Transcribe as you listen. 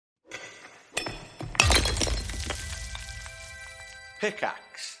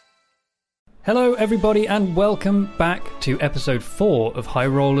Pickaxe. Hello everybody and welcome back to episode 4 of High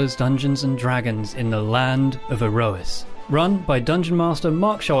Rollers Dungeons & Dragons in the land of Aerois. Run by Dungeon Master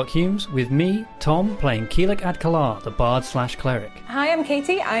Mark Sherlock Humes, with me, Tom, playing Keelik Adkalar, the Bard/Cleric. Hi, I'm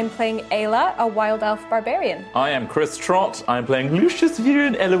Katie. I'm playing Ayla, a Wild Elf Barbarian. I am Chris Trott. I'm playing Lucius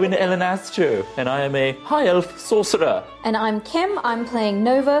Viren Elwin Elenastro, and I am a High Elf Sorcerer. And I'm Kim. I'm playing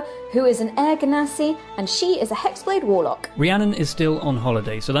Nova, who is an Air Ganassi, and she is a Hexblade Warlock. Rhiannon is still on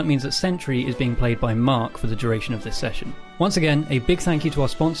holiday, so that means that Sentry is being played by Mark for the duration of this session. Once again, a big thank you to our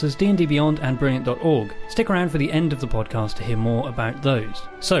sponsors D&D Beyond and Brilliant.org. Stick around for the end of the podcast to hear more about those.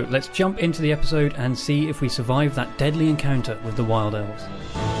 So let's jump into the episode and see if we survive that deadly encounter with the Wild Elves.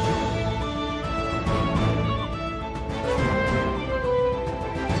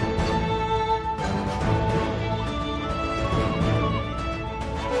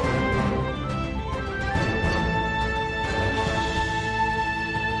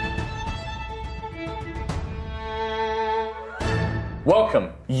 Welcome.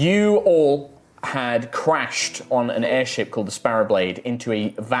 You all had crashed on an airship called the Sparrowblade into a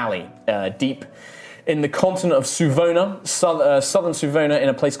valley deep in the continent of Suvona, southern Suvona, in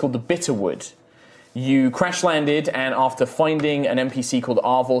a place called the Bitterwood. You crash landed, and after finding an NPC called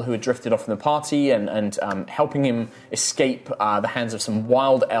Arvel who had drifted off from the party and helping him escape the hands of some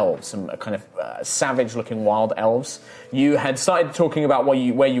wild elves, some kind of savage-looking wild elves, you had started talking about where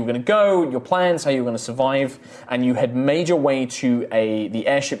you were going to go, your plans, how you were going to survive, and you had made your way to the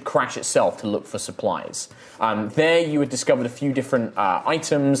airship crash itself to look for supplies. There you had discovered a few different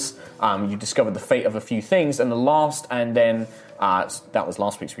items, you discovered the fate of a few things, and that was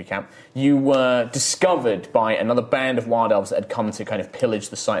last week's recap. You were discovered by another band of wild elves that had come to kind of pillage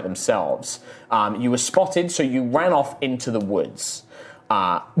the site themselves. You were spotted, so you ran off into the woods.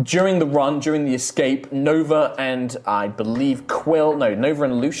 During the escape, Nova and I believe Nova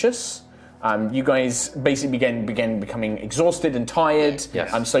and Lucius, you guys basically began becoming exhausted and tired,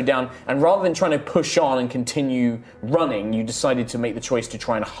 slowed down, and rather than trying to push on and continue running, you decided to make the choice to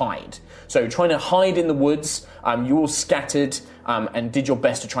try and hide. So trying to hide in the woods, you all scattered and did your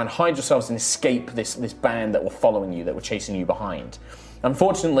best to try and hide yourselves and escape this band that were following you, that were chasing you behind.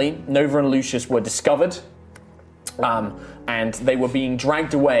 Unfortunately, Nova and Lucius were discovered, and they were being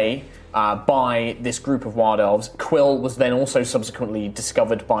dragged away by this group of wild elves. Quill was then also subsequently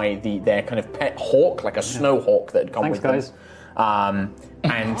discovered by their kind of pet hawk, like a snow hawk that had come with them.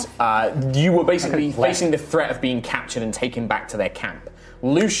 And you were basically facing the threat of being captured and taken back to their camp.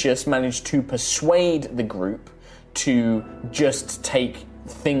 Lucius managed to persuade the group to just take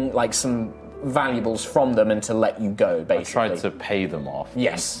some valuables from them and to let you go, basically. I tried to pay them off.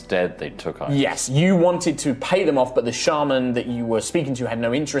 Yes. Instead, they took us. Yes, you wanted to pay them off, but the shaman that you were speaking to had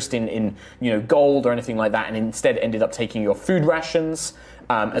no interest in gold or anything like that, and instead ended up taking your food rations,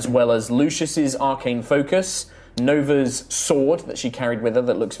 as well as Lucius's arcane focus, Nova's sword that she carried with her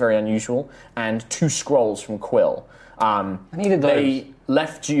that looks very unusual, and 2 scrolls from Quill. I needed those. They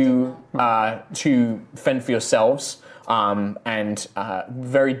left you to fend for yourselves, and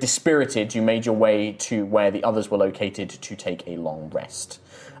very dispirited, you made your way to where the others were located to take a long rest.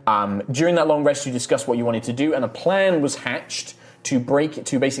 During that long rest, you discussed what you wanted to do, and a plan was hatched to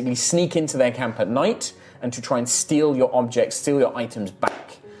basically sneak into their camp at night and to try and steal your objects, steal your items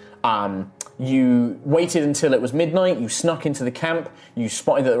back. You waited until it was midnight, you snuck into the camp, you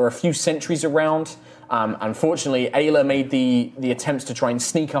spotted that there were a few sentries around. Unfortunately, Ayla made the attempts to try and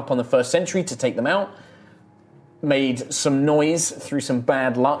sneak up on the first sentry to take them out. Made some noise through some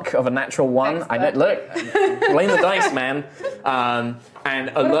bad luck of a natural one. Look, blame the dice, man.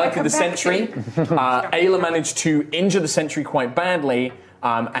 And alerted the sentry. Ayla managed to injure the sentry quite badly,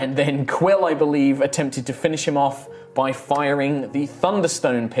 and then Quill, I believe, attempted to finish him off by firing the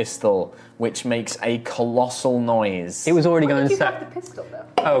Thunderstone pistol, which makes a colossal noise. It was already Why going did to you have the pistol, though?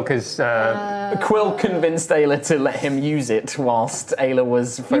 Oh, because Quill convinced Ayla to let him use it whilst Ayla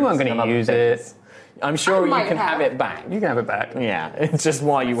was focusing you weren't going to use it. I'm sure you can have it back. You can have it back. Yeah, it's just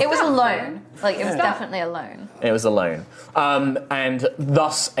why you... It was a loan. It was definitely a loan. It was a loan. And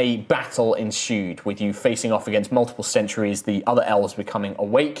thus a battle ensued, with you facing off against multiple sentries, the other elves becoming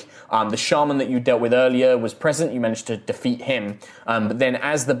awake. The shaman that you dealt with earlier was present. You managed to defeat him. But then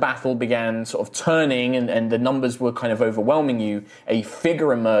as the battle began sort of turning and the numbers were kind of overwhelming you, a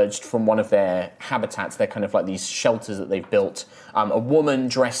figure emerged from one of their habitats. They're kind of like these shelters that they've built. A woman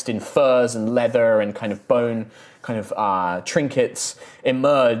dressed in furs and leather and kind of bone trinkets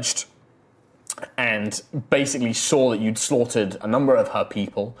emerged and basically saw that you'd slaughtered a number of her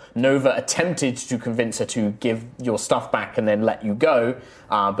people. Nova attempted to convince her to give your stuff back and then let you go,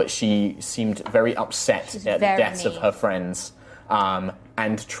 but she seemed very upset at the deaths of her friends.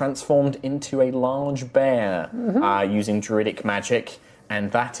 and transformed into a large bear using druidic magic. And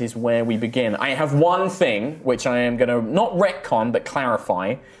that is where we begin. I have one thing which I am going to not retcon but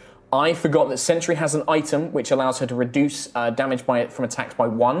clarify. I forgot that Sentry has an item which allows her to reduce damage from attacks by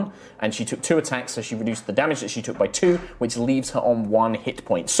 1, and she took 2 attacks, so she reduced the damage that she took by 2, which leaves her on 1 hit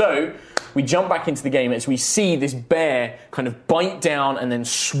point. So we jump back into the game as we see this bear kind of bite down and then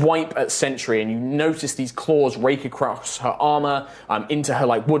swipe at Sentry, and you notice these claws rake across her armor, into her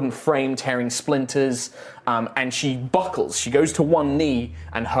wooden frame, tearing splinters. And she buckles. She goes to one knee,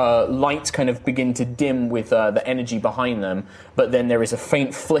 and her lights kind of begin to dim with the energy behind them. But then there is a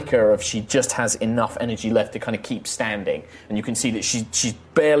faint flicker of she just has enough energy left to kind of keep standing. And you can see that she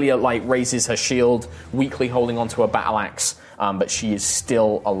barely raises her shield, weakly holding onto her battle axe, but she is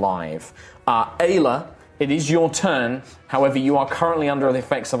still alive. Ayla, it is your turn. However, you are currently under the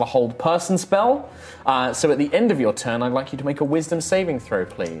effects of a hold person spell. So at the end of your turn, I'd like you to make a wisdom saving throw,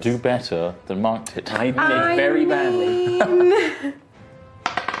 please. Do better than Mark did. I did very badly.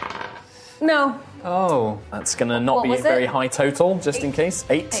 No. Oh. That's going to not What be a was very it? high total, just in case.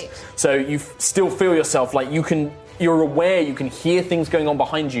 8. 8. So you still feel yourself like you're aware, you can hear things going on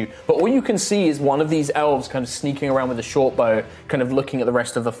behind you, but all you can see is one of these elves kind of sneaking around with a short bow, kind of looking at the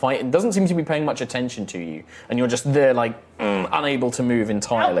rest of the fight, and doesn't seem to be paying much attention to you. And you're just there, unable to move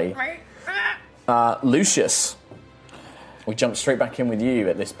entirely. Lucius, we jump straight back in with you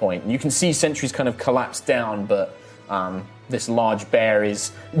at this point. You can see Sentry's kind of collapsed down, but this large bear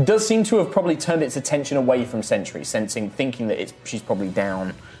does seem to have probably turned its attention away from Sentry, thinking that she's probably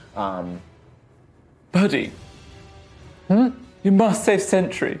down. Buddy. You must save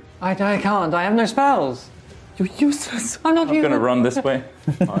Sentry. I can't. I have no spells. You're useless. I'm not going to run this way.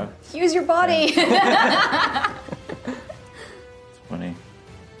 5, Use your body. 20.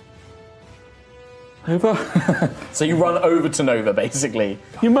 Over. So you run over to Nova, basically.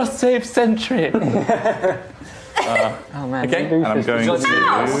 You must save Sentry. Oh man. Okay, And I'm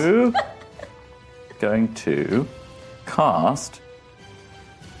Ow! going to cast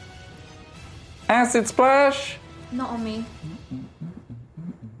Acid Splash. Not on me.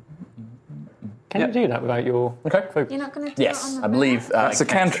 Can you do that without your Okay. You're not going to do Yes, it on the I believe That's a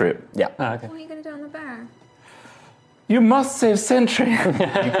cantrip. Yeah. okay. What are you going to do on the bear? You must save Sentry. You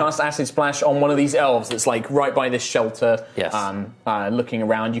cast Acid Splash on one of these elves that's right by this shelter, Yes. looking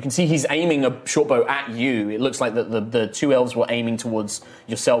around. You can see he's aiming a short bow at you. It looks like the 2 elves were aiming towards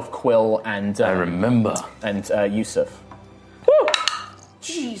yourself, Quill, and I remember. and Yusuf.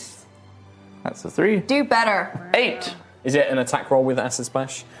 Jeez. That's a 3. Do better. 8. Is it an attack roll with Acid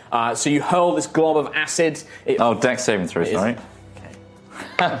Splash? So you hurl this glob of acid. Oh, dex saving throw, is- sorry.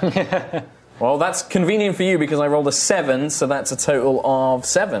 Okay. Well, that's convenient for you because I rolled a 7, so that's a total of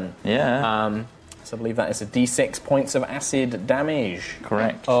 7. Yeah. So I believe that is a d6 points of acid damage.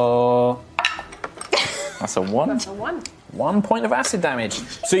 Correct. Oh. That's a 1. That's a 1. 1 point of acid damage.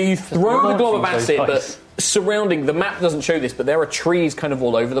 So you throw the glob of launching acid, those dice. but surrounding, the map doesn't show this, but there are trees kind of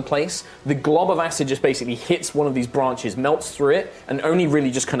all over the place. The glob of acid just basically hits one of these branches, melts through it, and only really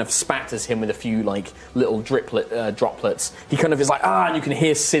just kind of spatters him with a few little droplets. He kind of is and you can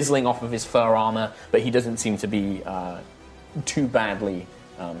hear sizzling off of his fur armor, but he doesn't seem to be too badly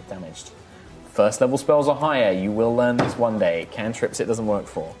damaged. First level spells are higher. You will learn this one day. Cantrips it doesn't work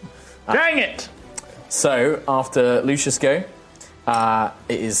for. Dang it! So, after Lucius go, it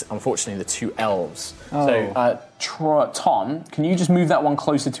is unfortunately the 2 elves. So, Tom, can you just move that one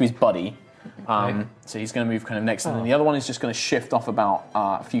closer to his buddy? So he's going to move kind of next, and then the other one is just going to shift off about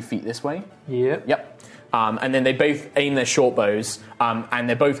a few feet this way. Yep. Yep. And then they both aim their short bows, and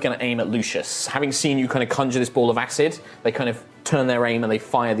they're both going to aim at Lucius. Having seen you kind of conjure this ball of acid, they kind of turn their aim and they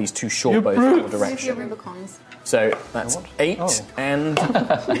fire these 2 short bows in your Move your direction. Rubicons. So that's 8 and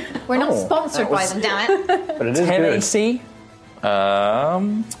We're not Oh, sponsored that by was- them, damn it. But it is 10 good. AC.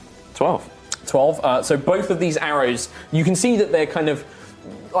 12. 12. So both of these arrows, you can see that they're kind of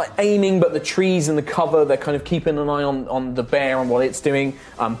aiming, but the trees and the cover, they're kind of keeping an eye on the bear and what it's doing.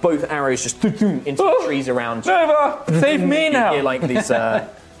 Both arrows just into the trees around you. Nova, save me You now. hear these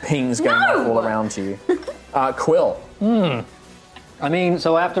pings going off all around you. Quill. I mean,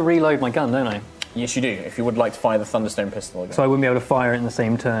 so I have to reload my gun, don't I? Yes, you do. If you would like to fire the Thunderstone pistol again. So I wouldn't be able to fire it in the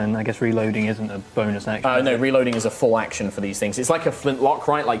same turn. I guess reloading isn't a bonus action. No, reloading is a full action for these things. It's like a flintlock,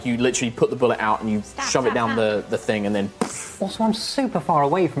 right? Like you literally put the bullet out and you shove it down the thing and then... Also, I'm super far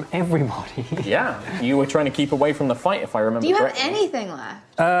away from everybody. Yeah, you were trying to keep away from the fight, if I remember Do you have correctly. anything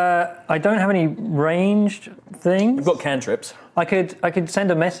left? I don't have any ranged things. You've got cantrips. I could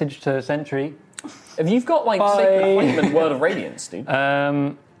send a message to Sentry. If you've got, Sacred Flame and Word of Radiance,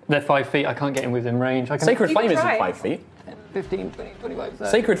 dude. They're 5 feet. I can't get in within range. I can. Sacred You can Flame isn't try. 5 feet. 15, 20, 25,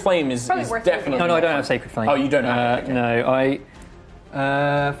 30. Sacred Flame is worth definitely... No, I don't have Sacred Flame. Oh, you don't have it, okay. No,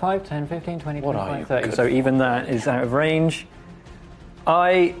 I... 5, 10, 15, 20, What are 25, you 30. good So even that is out of range.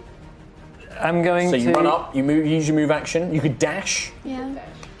 I am going So to... you run up, you use your move action. You could dash, Yeah.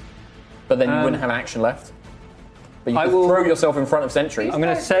 but then you wouldn't have action left. But you I could will- throw yourself in front of Sentry. I'm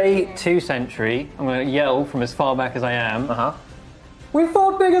going to say to Sentry, I'm going to yell from as far back as I am. Uh-huh. We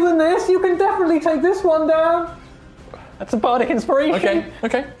fought bigger than this, you can definitely take this one down. That's a bardic inspiration.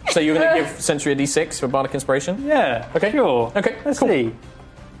 Okay. So you're going to give Sentry a d6 for Bardic Inspiration? Yeah, Okay. sure. Okay, Let's cool. see.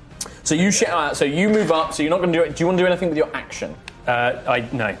 So you shout out, so you move up, so you're not going to do it. Do you want to do anything with your action? I'm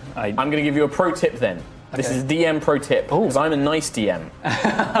I'm going to give you a pro tip then. This is DM pro tip, because I'm a nice DM.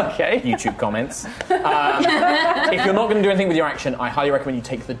 okay. YouTube comments. If you're not going to do anything with your action, I highly recommend you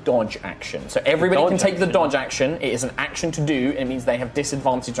take the dodge action. So everybody can take the dodge action. It is an action to do. It means they have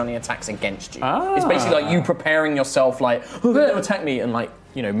disadvantage on the attacks against you. It's basically like you preparing yourself, like, oh, they're going to attack me, and like,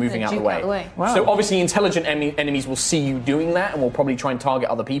 you know, moving out the way. Wow. So obviously intelligent enemies will see you doing that and will probably try and target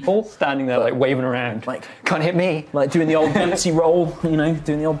other people. Standing there, like, waving around. Like, can't hit me. like doing the old Dempsey roll, you know,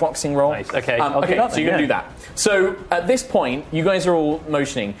 doing the old boxing roll. Nice, okay. I'll do Okay, that so then, you're going to yeah. do that. So at this point, you guys are all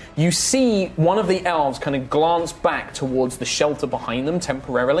motioning. You see one of the elves kind of glance back towards the shelter behind them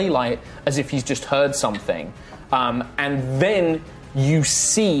temporarily, like as if he's just heard something. And then you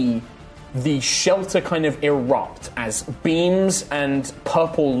see the shelter kind of erupt as beams and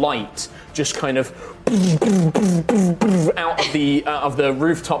purple light just kind of out of the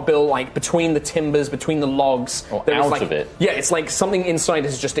rooftop bill, like between the timbers, between the logs. Or There is, out like, of it. Yeah, it's like something inside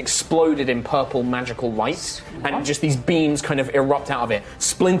has just exploded in purple magical light, and just these beams kind of erupt out of it.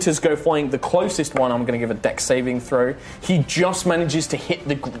 Splinters go flying. The closest one, I'm going to give a dex saving throw. He just manages to hit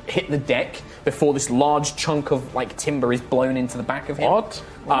the deck before this large chunk of like timber is blown into the back of him. What?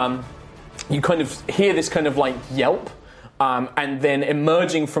 You kind of hear this kind of like yelp, and then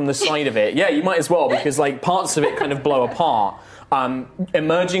emerging from the side of it, yeah, you might as well, because like parts of it kind of blow apart.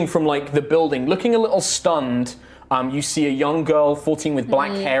 Emerging from like the building, looking a little stunned, you see a young girl, 14, with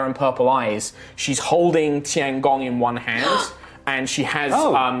black hair and purple eyes. She's holding Tiangong in one hand, and she has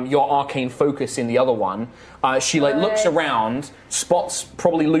your arcane focus in the other one. She like looks around, spots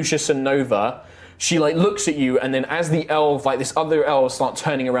probably Lucius and Nova. She like looks at you, and then as the elf, like this other elf, start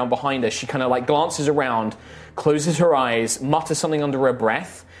turning around behind her, she kind of like glances around, closes her eyes, mutters something under her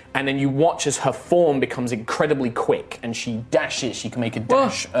breath, and then you watch as her form becomes incredibly quick, and she dashes. She can make a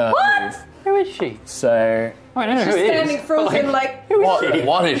dash move. Who is she? So Oh, I don't know who it is. Standing frozen, like. What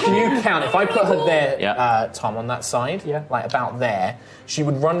is can she? you count? If I put her there, Yeah. Tom, on that side, Yeah. like about there, she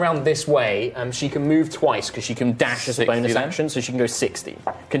would run around this way. She can move twice because she can dash as a 60 bonus then? action, so she can go 60.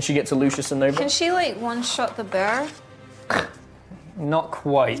 Can she get to Lucius and Nova? Can she like one-shot the bear? Not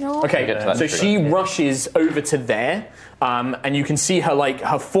quite. No. Okay, Get to that so tree. she rushes over to there, and you can see her like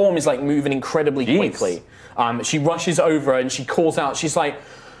her form is like moving incredibly Jeez. quickly. She rushes over and she calls out. She's like,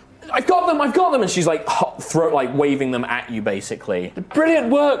 "I've got them! I've got them!" And she's like, like waving them at you, basically. Brilliant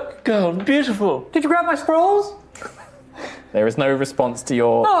work, girl. Beautiful. Did you grab my scrolls? There is no response to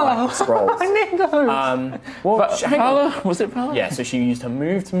your scrolls. I need those. Hang on. Valor? Was it Valor? Yeah, so she used her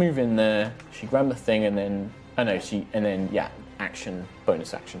move to move in there. She grabbed the thing and then, action,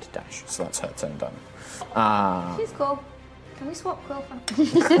 bonus action to dash. So that's her turn done. She's cool. Can we swap Quill for?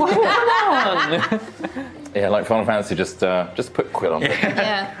 Yeah, like Final Fantasy, just put Quill on it.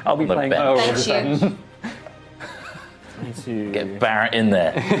 Yeah. I'll be On the playing bench. her all of a Thank sudden. Get Barrett in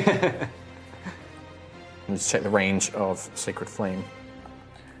there. Let's check the range of Sacred Flame.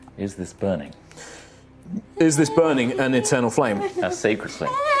 Is this burning? Is this burning an eternal flame? A sacred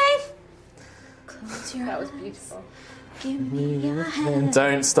flame. Close your That was beautiful. Give me your hand,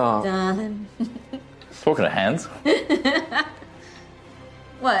 Don't start. darling. Talking of hands.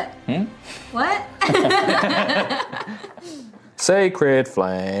 What? What? Sacred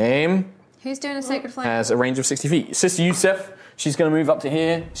Flame Who's doing a sacred flame? has a range of 60 feet. Sister Yusef, she's going to move up to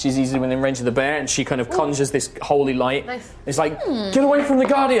here. She's easily within range of the bear, and she kind of conjures this holy light. Nice. It's like, get away from the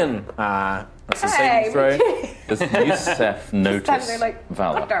Guardian! That's a saving throw. Does Yusef notice Standing there like,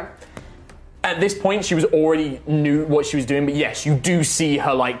 Valor? left arm. At this point, she was already knew what she was doing, but yes, you do see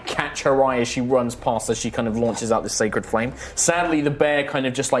her like catch her eye as she runs past as she kind of launches out this sacred flame. Sadly, the bear kind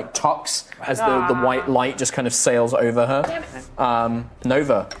of just like tucks as the white light just kind of sails over her.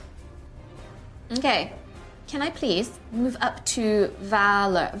 Nova. Okay. Can I please move up to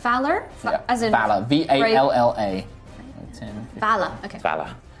Valor? Valor? As in Valor. V-A-L-L-A. 10, Valor. Okay.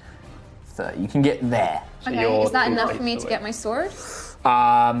 Valor. 30. You can get there. Okay. Is that enough for me to get my sword?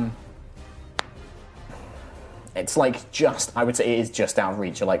 It's like just, I would say it is just out of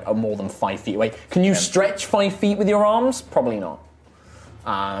reach. You're like more than 5 feet away. Can you stretch 5 feet with your arms? Probably not.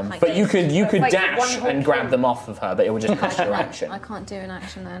 But you could like dash one whole and grab cube. them off of her, but it would just cost your action. I can't do an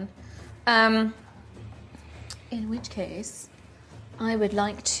action then. In which case, I would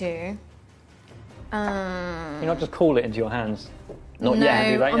like to. You not just call it into your hands. Not No,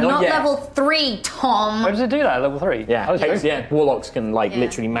 yet. do that I'm yet? not yet. level 3, Tom. How does it do that at level 3? Yeah, I was joking. yeah. Warlocks can like Yeah.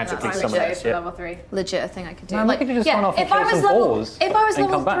 literally magically That's summon legit this. for Yeah. level 3. Legit a thing I could do. Man, we could just run off and if I kill was some level, boars if I was and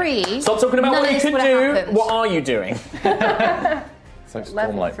level come back. 3, Stop talking about none what of you this could would do. have happened. What are you doing? It's like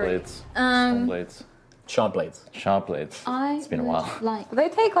Level Stormlight 3. Blades. Stormblades. Shard blades. Shard Blades. It's been a while. Like They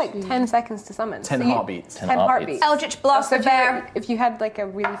take like 10 seconds to summon. 10 So you- heartbeats. 10 heartbeats. Eldritch Blast So the bear. if you had like a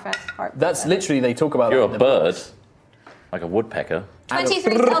really fast heartbeat. That's literally, they talk about You're that a in the bird, books. like a woodpecker.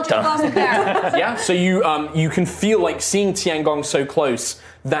 23 Eldritch Blast the bear. Yeah, so you can feel like seeing Tiangong so close,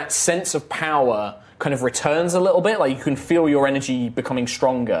 that sense of power kind of returns a little bit. Like you can feel your energy becoming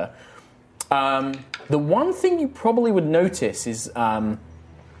stronger. The one thing you probably would notice is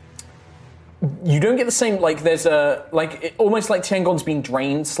you don't get the same, like there's a, like almost like Tiangong's been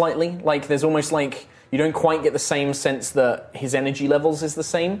drained slightly. Like there's almost like you don't quite get the same sense that his energy levels is the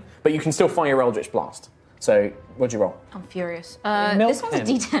same, but you can still fire your Eldritch Blast. So, what'd you roll? I'm furious. Milk This one's a him.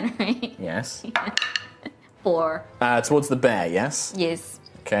 D10, right? Yes. 4. Towards the bear, yes? Yes.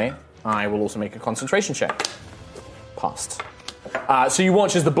 Okay. I will also make a concentration check. Passed. So you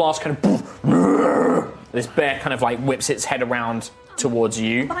watch as the blast kind of... This bear kind of like whips its head around towards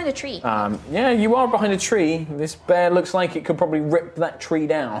you. Behind a tree. Yeah, you are behind a tree. This bear looks like it could probably rip that tree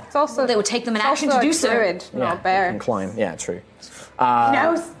down. It's also They will take them in it's action also to do a so. druid, not a It bear. can climb. Yeah, true. He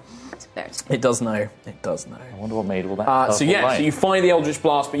knows. It's a bear. It does know. It does know. I wonder what made all that. So purple yeah, light. so you fire the Eldritch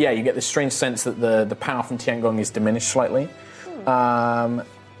Blast, but yeah, you get this strange sense that the power from Tiangong is diminished slightly.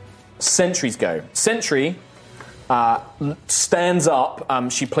 Sentries go. Sentry stands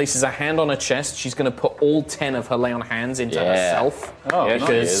up. She places her hand on her chest. She's going to put all 10 of her lay on hands into herself Yeah,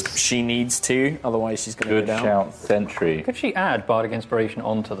 because she is. she needs to. Otherwise, she's going to Good go down. shout, Sentry. Could she add Bardic Inspiration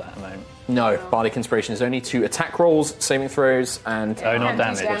onto that amount? No, Bardic Inspiration is only 2 attack rolls, saving throws, and Oh, not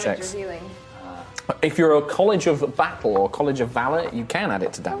damage. checks. or healing. If you're a College of Battle or College of Valor, you can add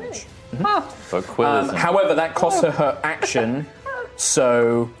it to damage. But Quill isn't. However, that costs her action,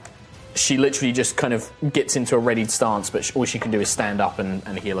 so she literally just kind of gets into a readied stance, but all she can do is stand up and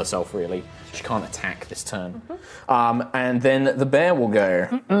heal herself, really. She can't attack this turn. And then the bear will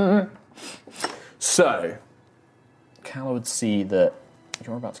go. So, Calla would see that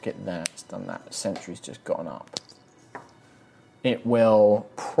you're about to get that. It's done that. Sentry's just gotten up. It will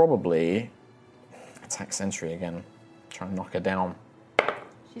probably attack Sentry again. Try and knock her down.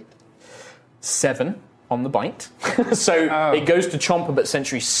 7 on the bite. So it goes to chomp her, but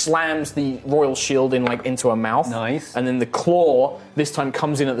Sentry slams the royal shield into her mouth. Nice. And then the claw this time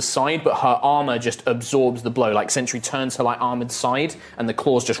comes in at the side, but her armor just absorbs the blow. Like Sentry turns her armored side, and the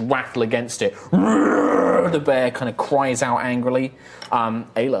claws just rattle against it. The bear kind of cries out angrily.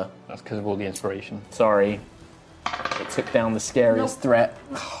 Ayla, That's because of all the inspiration. sorry. It took down the scariest threat.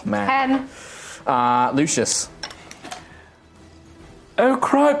 Oh, man. 10. Lucius. Oh,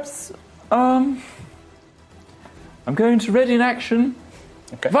 cripes! I'm going to ready in action.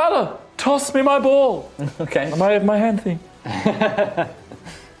 Okay. Valor, toss me my ball. Okay. My hand thing.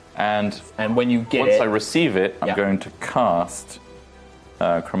 and And when you get once it, I receive it, I'm Yeah. going to cast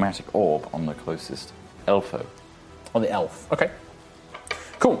Chromatic Orb on the closest elfo. on the elf. Okay.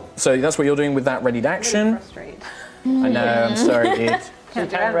 Cool. So that's what you're doing with that readied action. Frustrated. I know. I'm sorry, dude. So you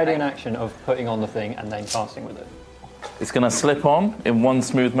can ready an action of putting on the thing and then casting with it. It's going to slip on in one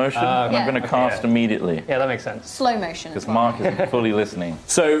smooth motion, and I'm Yeah. going to cast yeah. immediately Yeah, that makes sense. Slow motion. because Mark isn't fully listening.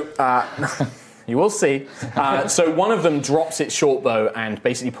 So you will see. So one of them drops its short bow and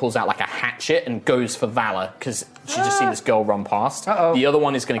basically pulls out a hatchet and goes for Valor because she just seen this girl run past. Uh-oh. The other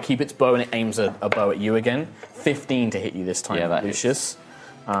one is going to keep its bow and it aims a bow at you again. 15 to hit you this time, Yeah, that Lucius.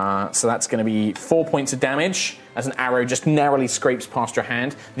 So that's going to be 4 points of damage as an arrow just narrowly scrapes past your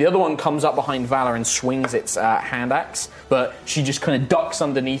hand. The other one comes up behind Valor and swings its hand axe, but she just kind of ducks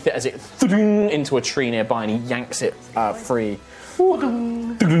underneath it as it into a tree nearby, and he yanks it free.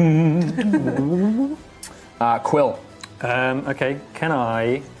 Quill. Okay, can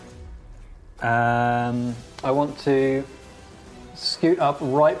I... I want to scoot up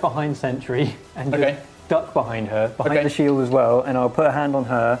right behind Sentry and just Okay. duck behind her, behind Okay. the shield as well, and I'll put a hand on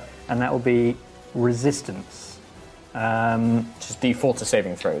her, and that will be resistance. Just D4 to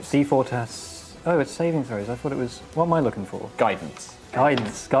saving throws. D4 tests. Oh, it's saving throws. I thought it was... What am I looking for? Guidance.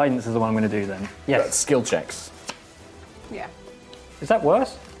 Guidance. Guidance is the one I'm going to do then. That's Yes. skill checks. Yeah. Is that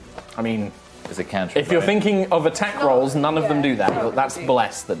worse? I mean, It's a cantrip. If you're right? thinking of attack rolls, none of them do that. That's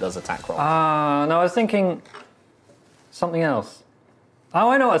Bless that does attack rolls. No, I was thinking something else. Oh,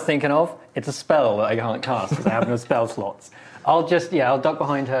 I know what I was thinking of. It's a spell that I can't cast because I have no spell slots. I'll duck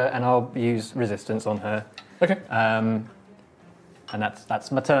behind her and I'll use resistance on her. Okay. And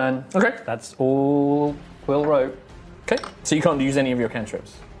that's my turn. Okay. That's all Quill wrote. Okay. So you can't use any of your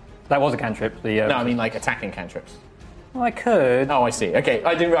cantrips? That was a cantrip. No, I mean like attacking cantrips. Well, I could. Oh, I see. Okay.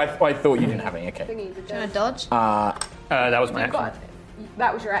 I thought you didn't have any. Okay. Do you want to dodge? That was my action.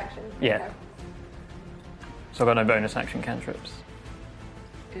 That was your action. Yeah. Okay. So I've got no bonus action cantrips.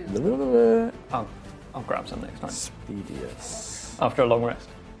 I'll grab some next time. Expedious. After a long rest.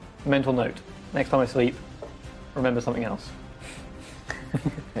 Mental note. Next time I sleep, remember something else.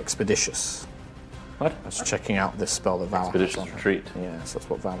 Expeditious. What? I was checking out this spell that Valor has Expeditious on her. retreat. Yes, that's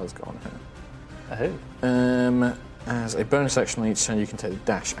what Valor's got on her. Oh. As a bonus action on each turn, you can take the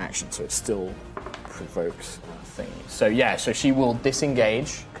dash action, so it still provokes a thing. So yeah, so she will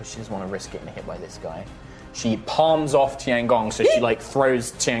disengage because she doesn't want to risk getting hit by this guy. She palms off Tiangong, so she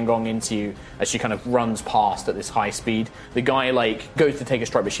throws Tiangong into you as she kind of runs past at this high speed. The guy goes to take a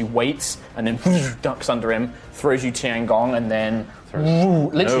strike, but she waits and then ducks under him, throws you Tiangong, and then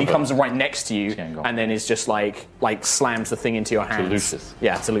literally comes right next to you, Tiangong. and then is just slams the thing into your hands. Lucius.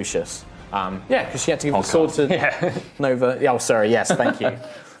 Yeah, to Lucius. Because she had to give the sword to Nova. Oh, sorry. Yes, thank you.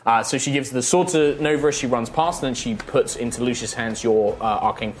 So she gives the sword to Nova as she runs past, and then she puts into Lucius' hands your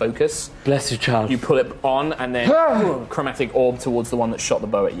arcane focus. Bless you, child. You pull it on, and then chromatic orb towards the one that shot the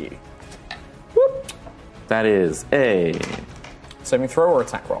bow at you. Whoop. That is a. Saving throw or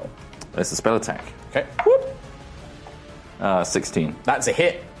attack roll? It's a spell attack. Okay. Whoop. 16. That's a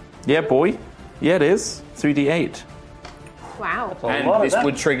hit. Yeah, boy. Yeah, it is. 3d8. Wow. And this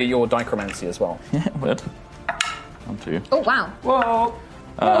would trigger your dichromancy as well. Yeah, it would. 1, 2. Oh, wow. Whoa!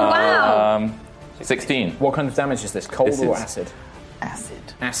 Oh, wow. 16. What kind of damage is this? Cold This or is- acid? Acid.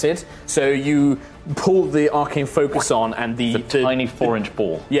 Acid. So you pull the arcane focus on, and the Tiny 4-inch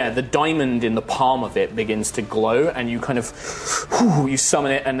ball. Yeah, the diamond in the palm of it begins to glow, and you kind of you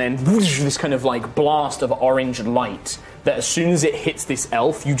summon it, and then this kind of blast of orange light that as soon as it hits this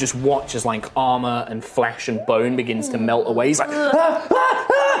elf, you just watch as armor and flesh and bone begins to melt away. He's and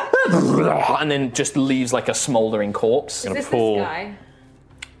then just leaves a smoldering corpse. Is this pull- this guy?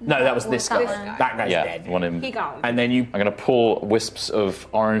 No, that was this guy. This guy. That guy's Yeah, dead. one him. He gone. And then you I'm going to pull wisps of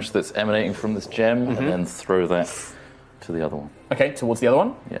orange that's emanating from this gem and then throw that to the other one. okay towards the other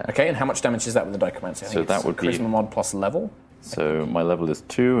one. Yeah. Okay, and how much damage is that with the dichromancy? I think So that it's would be- charisma mod plus level. So my level is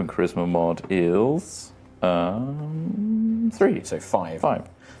 2 and charisma mod is 3. So 5. 5.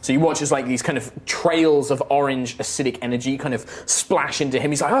 So you watch as these kind of trails of orange acidic energy kind of splash into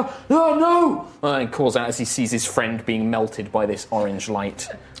him. He's like, oh no! And calls out as he sees his friend being melted by this orange light.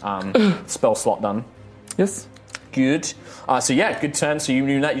 Spell slot done. Yes. Good. So yeah, good turn. So you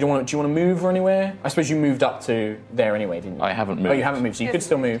knew that. Do you want to move or anywhere? I suppose you moved up to there anyway, didn't you? I haven't moved. Oh, you haven't moved, so you could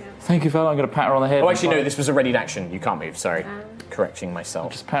still move. Thank you, fella. I'm going to pat her on the head. Oh, actually, no, this was a readied action. You can't move, sorry. Correcting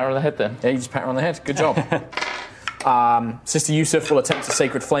myself. Just pat her on the head then. Yeah, you just pat her on the head. Good job. Sister Yusuf will attempt a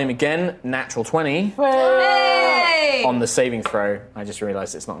Sacred Flame again. Natural 20 Hey! on the saving throw. I just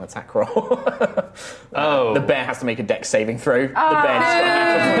realised it's not an attack roll. Oh. The bear has to make a dex saving throw. The bear just got a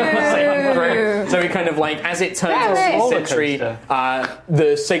natural 20 on the saving throw. So he kind of as it turns Yay! its sentry, Roller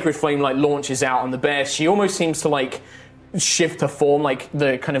the Sacred Flame launches out on the bear. She almost seems to shift her form,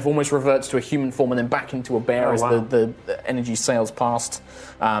 the kind of almost reverts to a human form and then back into a bear as wow. the energy sails past.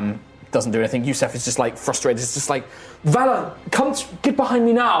 Doesn't do anything. Yusef is just frustrated. It's just Valor, get behind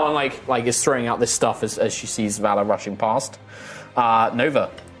me now, and is throwing out this stuff as she sees Valor rushing past.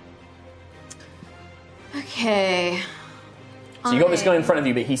 Nova. Okay. So you got this guy in front of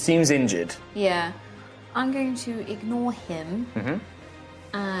you, but he seems injured. Yeah. I'm going to ignore him.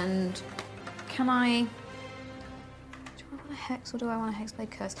 And can I... Do I want a hex or do I want a hexblade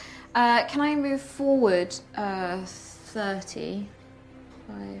curse? Can I move forward 30?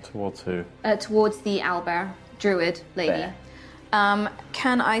 Towards who? Towards the owlbear druid lady. Bear.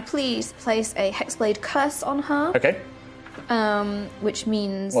 Can I please place a hexblade curse on her? Okay. Which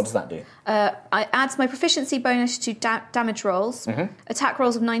means What does that do? I adds my proficiency bonus to damage rolls. Attack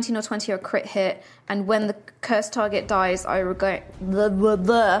rolls of 19 or 20 are crit hit, and when the cursed target dies, I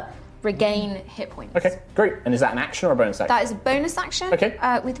regain hit points. Okay, great. And is that an action or a bonus action? That is a bonus action. Okay.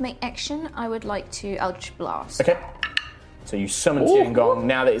 With my action, I would like to Eldritch Blast. Okay. So you summon Tiangong.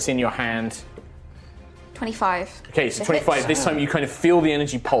 Now that it's in your hand. 25. Okay, so To 25. hit. This time you kind of feel the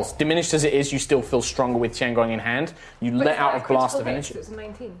energy pulse. Diminished as it is, you still feel stronger with Tiangong in hand. You let out a blast of energy. So it's a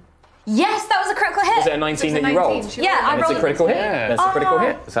 19. Yes, that was a critical hit. Was it a 19 that you rolled? I It's rolled a critical hit. Yeah. That's a critical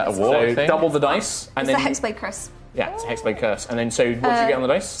hit. Is that a So war thing? double the dice, and It's then the Hexblade Curse. yeah, it's a Hexblade Curse. And then so what do you get on the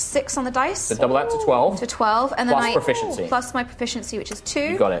dice? 6 on the dice. So double that to 12. To 12, and then Plus I proficiency. plus my proficiency, which is 2.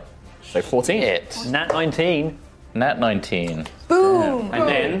 You got it. So 14. It. Nat 19. Nat 19. Boom! And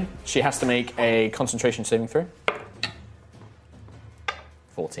then she has to make a concentration saving throw.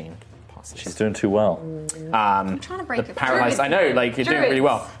 14. Passes. She's doing too well. I'm trying to break it. Paralyzed. I know, like you're doing really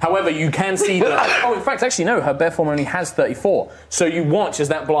well. However, you can see that. Oh, in fact, actually, no. Her bear form only has 34. So you watch as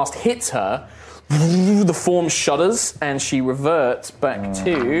that blast hits her. The form shudders and she reverts back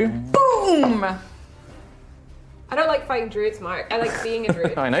to. Boom! I don't like fighting druids, Mark. I like being a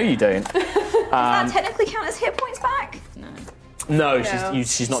druid. I know you don't. Does that technically count as hit points back? No. No,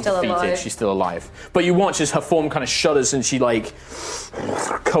 she's not still defeated. alive. She's still alive. But you watch as her form kind of shudders and she like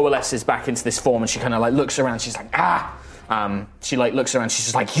coalesces back into this form and she kind of like looks around. She's like, ah. She like looks around. She's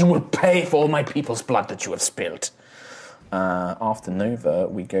just like, you will pay for all my people's blood that you have spilled. After Nova,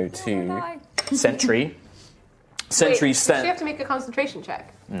 we go to Sentry. Sentry Wait, does she have to make a concentration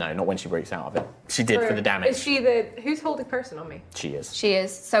check? No, not when she breaks out of it. She did for the damage. Is she who's holding person on me? She is. She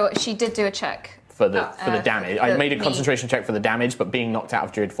is. So she did do a check. For the damage. I made a me. concentration check for the damage, but being knocked out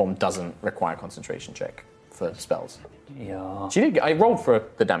of Druid form doesn't require a concentration check for spells. Yeah. She did. I rolled for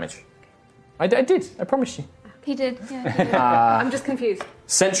the damage. I did. I promise you. He did. Yeah. I'm just confused. I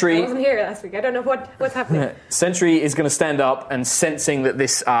Sentry. wasn't here last week. I don't know what's happening. Sentry is going to stand up and sensing that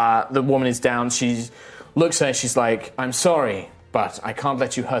this the woman is down. She looks at her. She's like, "I'm sorry, but I can't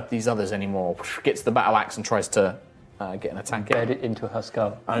let you hurt these others anymore." Gets the battle axe and tries to get an attack in. Bed it into her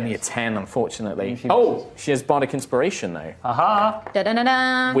skull. Only a 10, unfortunately. She She has Bardic Inspiration, though. Aha!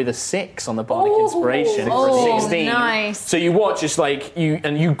 Da-da-da-da. With a 6 on the Bardic Inspiration for a 16. Nice. So you watch, it's like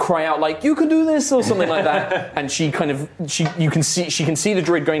you cry out like, "You can do this," or something like that, and she can see the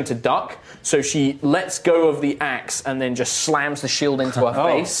druid going to duck, so she lets go of the axe and then just slams the shield into her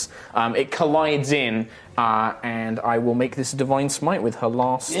face. It collides in. And I will make this a Divine Smite with her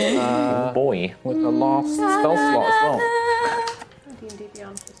last Boy. with her last spell slot as well. D&D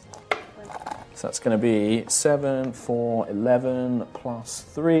Beyond. So that's going to be 7, 4, 11, plus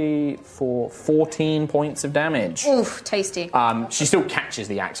 3, 4, 14 points of damage. Oof, tasty. She still catches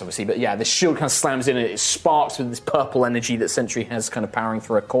the axe, obviously, but yeah, the shield kind of slams in and it sparks with this purple energy that Sentry has kind of powering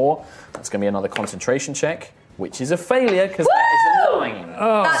through her core. That's going to be another concentration check, which is a failure because that is a 9.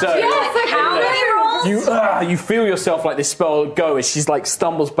 How many rolls? You feel yourself like this spell go as she's like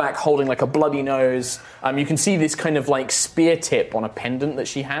stumbles back holding like a bloody nose. You can see this kind of like spear tip on a pendant that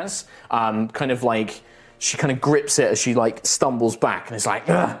she has. Kind of like she kind of grips it as she like stumbles back and is like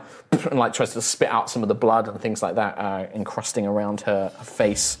and like tries to spit out some of the blood and things like that encrusting around her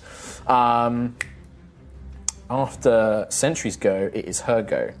face. After Sentry's go, it is her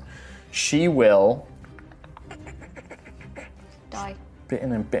go. She will Die.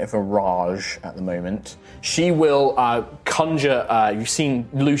 in a bit of a rage at the moment. She will conjure. You've seen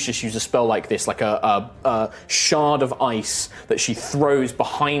Lucius use a spell like this, like a shard of ice that she throws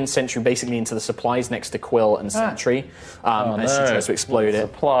behind Sentry, basically into the supplies next to Quill and Sentry, as she tries to explode it.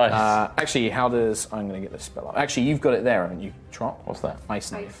 Supplies. Actually, how does I'm going to get this spell up? Actually, you've got it there, haven't you, Trot? What's that?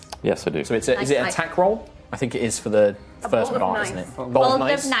 Ice knife. Yes, I do. So is it an attack roll? I think it is for the first bolt of part, knife. isn't it? Bolt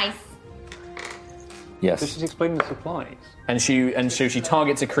of knife. Yes. So she's explaining the supplies. And so she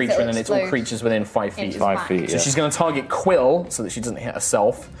targets a creature, and then it's all explode creatures within 5 feet. into 5 feet, So yeah. she's going to target Quill so that she doesn't hit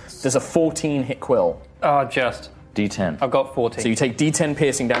herself. There's a 14 hit Quill. Oh, just. D10. I've got 14. So you take D10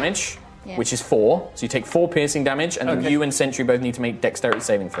 piercing damage, Yeah. which is 4. So you take 4 piercing damage, and then you and Sentry both need to make dexterity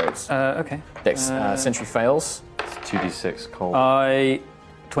saving throws. Okay. Sentry fails. 2d6 cold.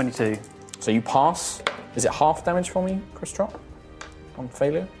 22. So you pass. Is it half damage for me, Chris Trot? On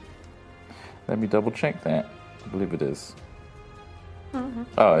failure? Let me double check that. I believe it is.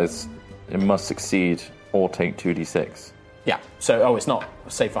 Oh, it must succeed or take 2d6. Yeah. So, it's not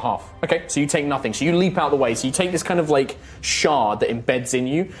safe for half. Okay, so you take nothing. So you leap out of the way. So you take this kind of like shard that embeds in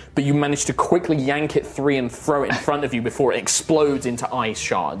you, but you manage to quickly yank it free and throw it in front of you before it explodes into ice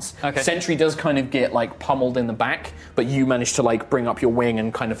shards. Okay. Sentry does kind of get like pummeled in the back, but you manage to like bring up your wing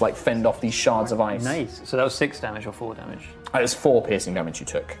and kind of like fend off these shards of ice. Nice. So that was 6 damage or 4 damage. It was 4 piercing damage you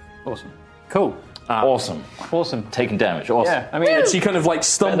took. Awesome. Cool. Awesome. Awesome. Taking damage. Awesome. Yeah, I mean, And she kind of like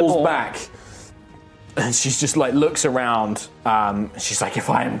stumbles ball. back, and she's just like looks around. She's like, "If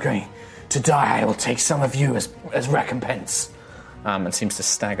I am going to die, I will take some of you as recompense." And seems to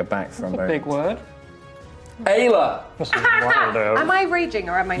stagger back for a moment. big word. Ayla, Am I raging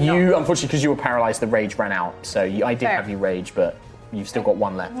or am I not? you unfortunately because you were paralyzed, the rage ran out. So I did Fair. have you rage, but you've still got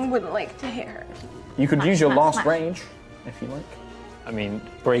 1 left. I wouldn't like to hear. You could use your last smash. rage if you like. I mean,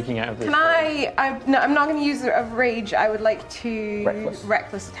 breaking out of this. Can I'm not going to use a rage. I would like to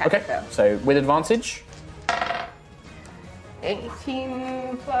reckless attack. Okay, Though. so with advantage.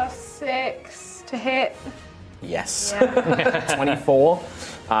 18 plus 6 to hit. Yes. Yeah. 24.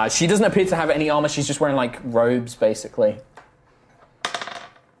 She doesn't appear to have any armor. She's just wearing like robes, basically.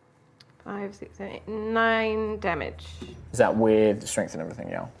 5, 6, 7, 8, 9 damage. Is that with strength and everything?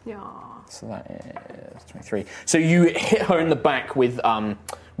 Yeah. Yeah. So that is 23. So you hit her in the back with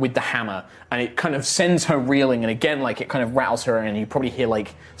the hammer, and it kind of sends her reeling, and again, like it kind of rattles her, and you probably hear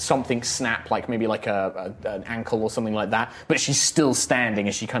like something snap, like maybe like an ankle or something like that. But she's still standing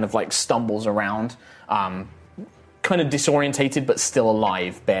as she kind of like stumbles around, kind of disorientated, but still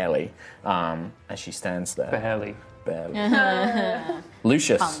alive, barely, as she stands there. Barely.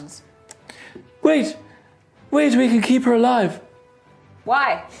 Lucius. Puns. Wait, we can keep her alive.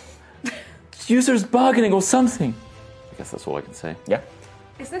 Why? Use her as bargaining or something. I guess that's all I can say. Yeah.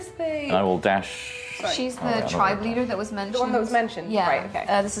 Is this the... And I will dash. She's the tribe leader that was mentioned. The one that was mentioned? Yeah. Right, okay.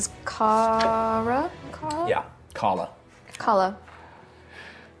 This is Kara? Yeah. Carla. Kala.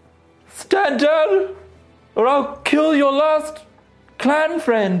 Stand down, or I'll kill your last clan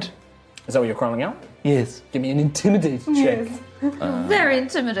friend. Is that what you're crying out? Yes. Give me an intimidate check. Very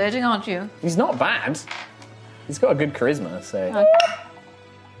intimidating, aren't you? He's not bad. He's got a good charisma, so... Okay.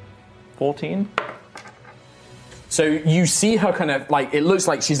 14. So you see her kind of, like, it looks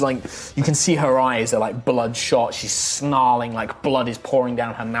like she's like, you can see her eyes are like bloodshot. She's snarling, like blood is pouring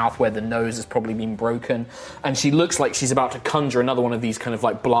down her mouth where the nose has probably been broken. And she looks like she's about to conjure another one of these kind of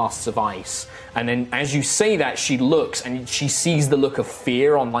like blasts of ice. And then as you say that, she looks and she sees the look of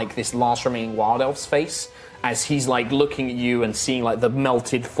fear on like this last remaining wild elf's face, as he's like looking at you and seeing like the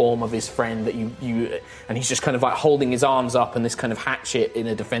melted form of his friend that you and he's just kind of like holding his arms up and this kind of hatchet in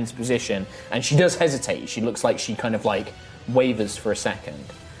a defensive position, and she does hesitate. She looks like she kind of like wavers for a second.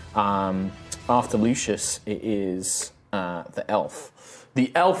 After Lucius, it is the elf.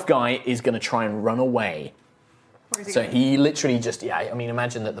 The elf guy is going to try and run away. So he literally just, I mean,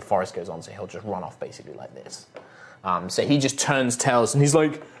 imagine that the forest goes on, so he'll just run off basically like this. So he just turns tails and he's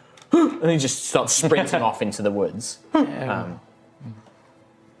like, and he just starts sprinting off into the woods.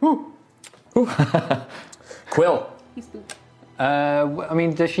 Quill. I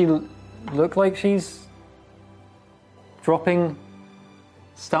mean, does she look like she's dropping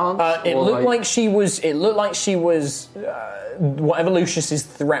stance? It looked like she was. Whatever Lucius's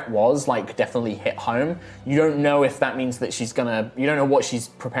threat was, like, definitely hit home. You don't know if that means that she's gonna. You don't know what she's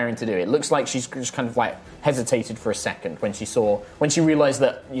preparing to do. It looks like she's just kind of like hesitated for a second when she realized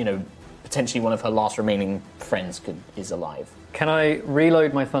that, you know, potentially one of her last remaining friends is alive. Can I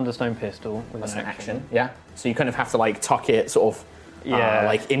reload my Thunderstone pistol with That's an an action? action. Yeah. So you kind of have to like tuck it sort of, Yeah.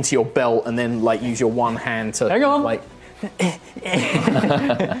 like into your belt, and then like use your one hand to Hang on. like.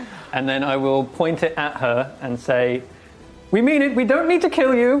 And then I will point it at her and say, "We mean it. We don't need to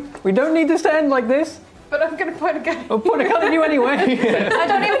kill you. We don't need to stand like this. But I'm going to point a gun. I'll point a gun at you anyway." I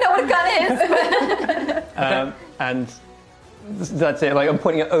don't even know what a gun is. And that's it. Like, I'm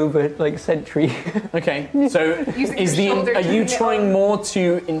pointing it over like sentry. Okay. So are you trying more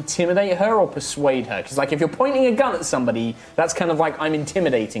to intimidate her or persuade her? Because like if you're pointing a gun at somebody, that's kind of like I'm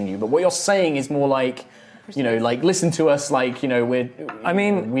intimidating you. But what you're saying is more like, you know, like listen to us. Like, you know, we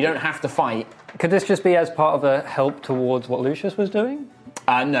don't have to fight. Could this just be as part of a help towards what Lucius was doing?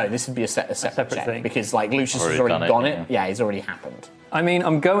 No, this would be a separate check, thing. because like Lucius has already done it. Yeah, it's already happened. I mean,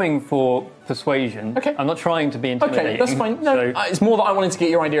 I'm going for persuasion. Okay. I'm not trying to be intimidating. Okay, that's fine. No, it's more that I wanted to get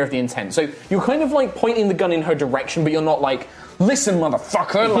your idea of the intent. So you're kind of like pointing the gun in her direction, but you're not like, listen,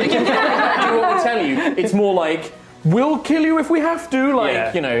 motherfucker, like, do what we tell you. It's more like, we'll kill you if we have to,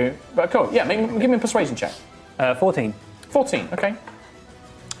 like, you know. But cool, yeah, give me a persuasion check. 14. 14, okay.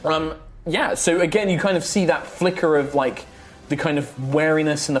 Yeah, so again, you kind of see that flicker of like the kind of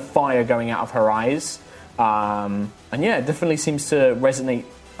wariness and the fire going out of her eyes. And yeah, it definitely seems to resonate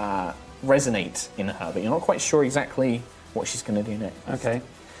in her, but you're not quite sure exactly what she's going to do next. Okay.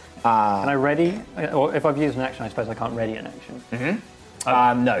 Can I ready? Or if I've used an action, I suppose I can't ready an action.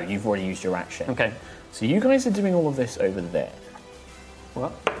 Mm-hmm. No, you've already used your action. Okay. So you guys are doing all of this over there.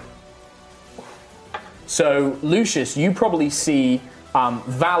 What? So, Lucius, you probably see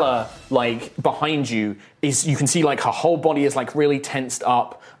Valor, like, behind you. You can see, like, her whole body is, like, really tensed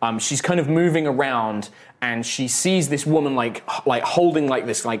up. She's kind of moving around, and she sees this woman, like holding, like,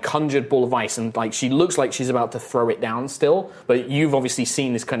 this, like, conjured ball of ice, and, like, she looks like she's about to throw it down still, but you've obviously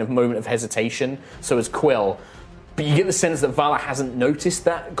seen this kind of moment of hesitation. So as Quill, But you get the sense that Vala hasn't noticed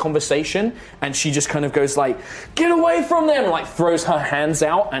that conversation, and she just kind of goes like, "Get away from them!" and like throws her hands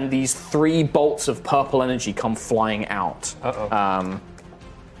out, and these 3 bolts of purple energy come flying out.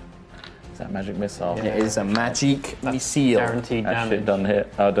 Is that a magic missile? It is a magic missile. Guaranteed That shit damage. done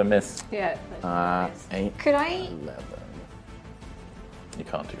hit. Oh, don't miss. Yeah. 8. Could I? 11. You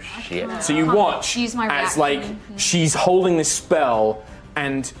can't do shit. So you watch use my as reaction. like she's holding this spell,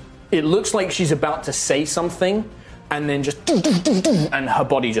 and it looks like she's about to say something, and then just and her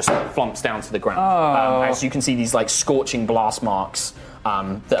body just flumps down to the ground. As you can see these like scorching blast marks.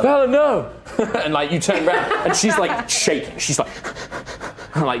 That Oh no! and like you turn around and she's like shaking. She's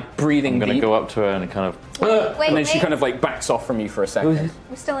like breathing I'm gonna deep. go up to her and kind of. and then she wait. kind of like backs off from you for a second.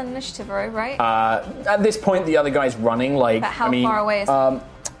 We're still in initiative row, right? At this point, the other guy's running. Like, but how I mean, far away is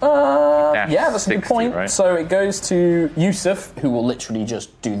yeah, that's a good 60, point. right? So it goes to Yusuf, who will literally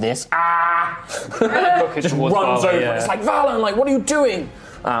just do this. Just towards runs Vala, over. yeah. It's like, Vala, like, what are you doing?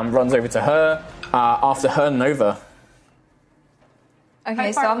 Runs over to her. After her, Nova.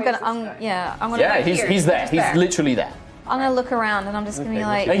 Okay, so far I'm away gonna, is this guy? I'm gonna. Yeah, he's there. He's there. literally there. I'm gonna look around and I'm just gonna be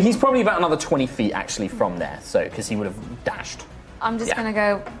like, He's probably about another 20 feet actually from there. So because he would have dashed. I'm just yeah. gonna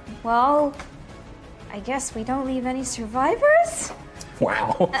go. Well, I guess we don't leave any survivors.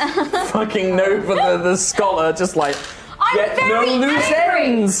 Wow. Fucking Nova, the scholar, just like. I'm Get very no loose angry.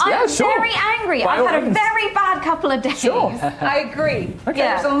 ends. I'm Yeah, sure. very angry. By I've all had a means. very bad couple of days. Sure. I agree.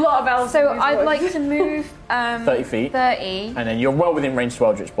 Yeah. There's a lot of elves. So in these I'd woods. like to move 30 feet. 30, And then you're well within range to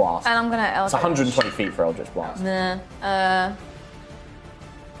Eldritch Blast. and I'm gonna It's Eldritch. 120 feet for Eldritch Blast. Nah, I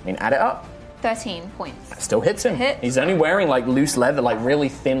mean, add it up. 13 points. Still hits him. Hit. He's only wearing like loose leather, like really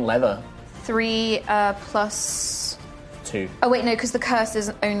thin leather. 3 plus. 2. Oh wait, no, because the curse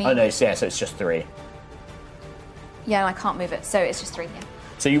is only. Oh no, so yeah, so it's just 3. Yeah, and I can't move it, so it's just 3. Yeah.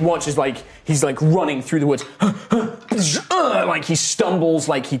 So you watch as like he's like running through the woods, like he stumbles,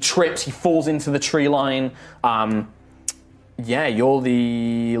 like he trips, he falls into the tree line. Yeah, you're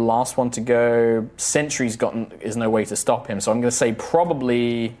the last one to go. Sentry's is no way to stop him, so I'm going to say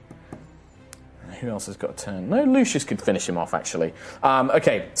probably. Who else has got a turn? No, Lucius could finish him off actually.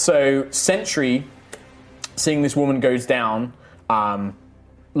 Okay, so Sentry, seeing this woman goes down,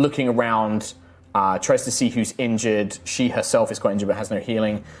 looking around. Tries to see who's injured. She herself is quite injured but has no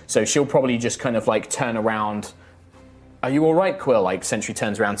healing. So she'll probably just kind of like turn around. Are you alright, Quill? Like Sentry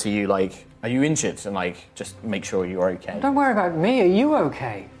turns around to you like, are you injured? And like, just make sure you're okay. Don't worry about me. Are you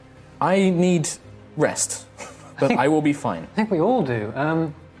okay? I need rest, but I will be fine. I think we all do.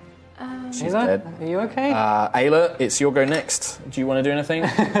 She's Ayla, dead. are you okay? Ayla, it's your go next. Do you want to do anything?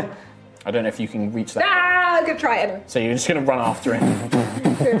 I don't know if you can reach that. I'm gonna try it anyway. So you're just going to run after him.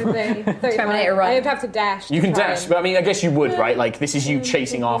 Terminator run. I'd have to dash. You can to try dash, and- but I mean, I guess you would, right? Like, this is you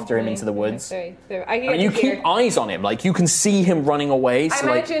chasing after him into the woods. Sorry. So I mean, you keep eyes on him. Like, you can see him running away. I So,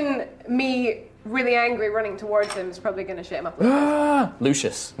 like, imagine me really angry running towards him is probably going to shit him up a little bit.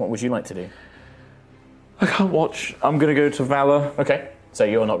 Lucius, what would you like to do? I can't watch. I'm gonna go to Valor. Okay, so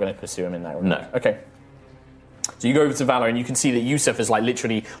you're not going to pursue him in that regard. No. Okay. So you go over to Valor and you can see that Yusuf has like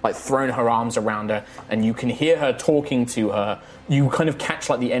literally like thrown her arms around her, and you can hear her talking to her. You kind of catch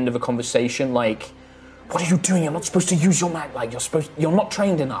like the end of a conversation, like, "What are you doing? You're not supposed to use your mag. Like you're not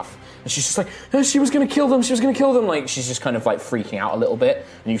trained enough." And she's just like, "She was going to kill them. She was going to kill them." Like she's just kind of like freaking out a little bit.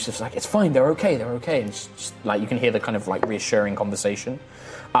 And Yusuf's like, "It's fine. They're okay. They're okay." And she's just, like you can hear the kind of like reassuring conversation.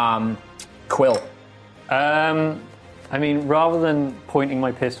 Quill. I mean, rather than pointing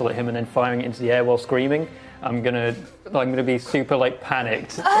my pistol at him and then firing it into the air while screaming, I'm gonna be super like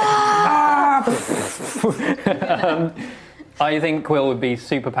panicked. I think Quill would be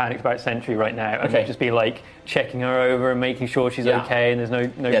super panicked about Sentry right now, and Okay. would just be like checking her over and making sure she's Yeah. okay, and there's no. Yeah,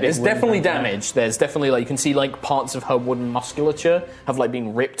 big there's wound definitely or anything. damage. There's definitely like you can see like parts of her wooden musculature have like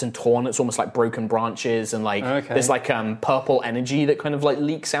been ripped and torn. It's almost like broken branches, and like Okay. there's like purple energy that kind of like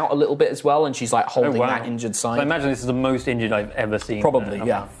leaks out a little bit as well. And she's like holding wow. that injured So I side. imagine this is the most injured I've ever seen. Probably, I'm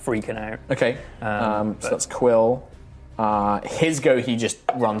yeah. freaking out. Okay, so that's Quill. His go, he just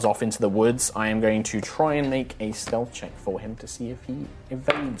runs off into the woods. I am going to try and make a stealth check for him to see if he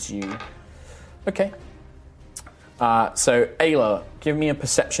evades you. Okay. So Ayla, give me a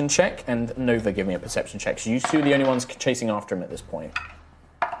perception check, and Nova, give me a perception check. So you two are the only ones chasing after him at this point.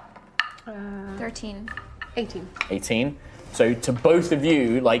 13. 18. 18. So to both of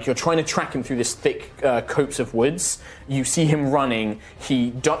you, like you're trying to track him through this thick copse of woods. You see him running. He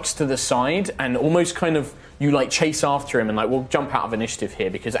ducks to the side, and almost kind of you like chase after him, and like we'll jump out of initiative here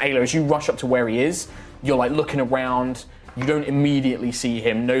because Ayla, as you rush up to where he is, you're like looking around. You don't immediately see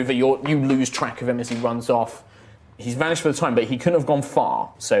him. Nova, you lose track of him as he runs off. He's vanished for the time, but he couldn't have gone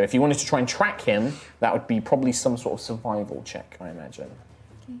far. So if you wanted to try and track him, that would be probably some sort of survival check, I imagine.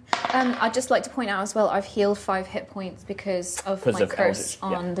 I'd just like to point out as well, I've healed 5 hit points because of my curse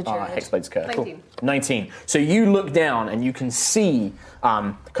on the druid. Hexblade's curse. 19. Cool. 19. So you look down and you can see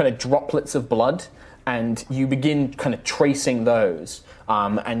kind of droplets of blood, and you begin kind of tracing those,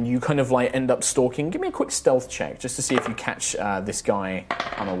 and you kind of like end up stalking. Give me a quick stealth check just to see if you catch this guy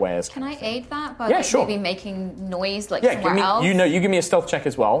unawares. Can I aid that by maybe making noise somewhere else? You give me a stealth check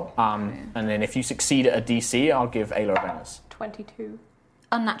as well, and then if you succeed at a DC, I'll give Ayla a bonus. 22.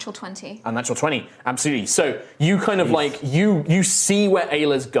 Unnatural 20. Unnatural 20, absolutely. So you kind of you see where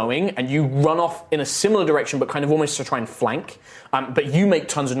Ayla's going, and you run off in a similar direction, but kind of almost to try and flank. But you make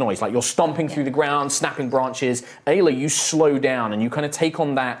tons of noise, like you're stomping through the ground, snapping branches. Ayla, you slow down, and you kind of take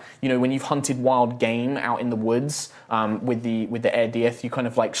on that, when you've hunted wild game out in the woods with the Aerois, you kind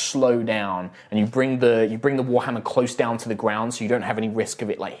of like slow down, and you bring the warhammer close down to the ground, so you don't have any risk of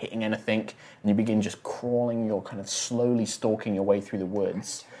it like hitting anything, and you begin just crawling, you're kind of slowly stalking your way through the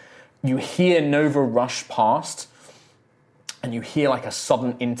woods. You hear Nova rush past, and you hear like a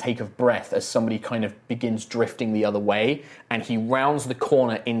sudden intake of breath as somebody kind of begins drifting the other way, and he rounds the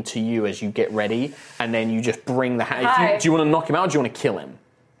corner into you as you get ready, and then you just bring the hand. Do you want to knock him out, or do you want to kill him?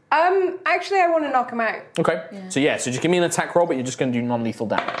 Actually, I want to knock him out. Okay. Yeah. So just give me an attack roll, but you're just going to do non-lethal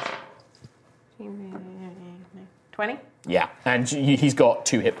damage. 20? Yeah, and he's got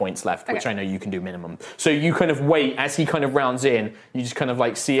 2 hit points left, which I know you can do minimum. So you kind of wait as he kind of rounds in. You just kind of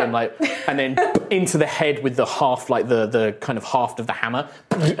like see him like, and then into the head with the half, like the kind of haft of the hammer,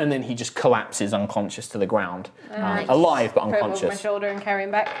 and then he just collapses unconscious to the ground, alive but unconscious. Put him over my shoulder and carry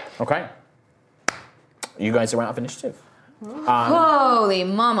him back. Okay. You guys are out of initiative. Holy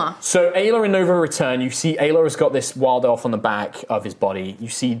mama. So Ayla and Nova return. You see Ayla has got this wild elf on the back of his body. You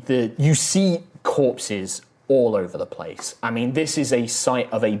see corpses all over the place. I mean, this is a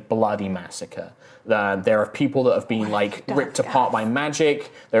site of a bloody massacre. There are people that have been ripped apart by magic.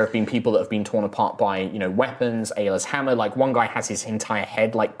 There have been people that have been torn apart by weapons. Ayla's hammer. Like one guy has his entire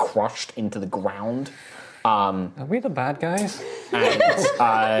head crushed into the ground. Are we the bad guys?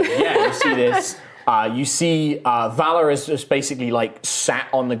 And you see this. You see Valor is just basically sat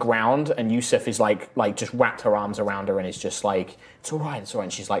on the ground, and Yusuf is just wrapped her arms around her and is just like, it's all right.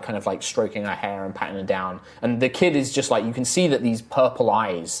 And she's kind of stroking her hair and patting her down. And the kid is just you can see that these purple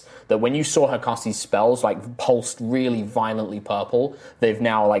eyes, that when you saw her cast these spells, pulsed really violently purple, they've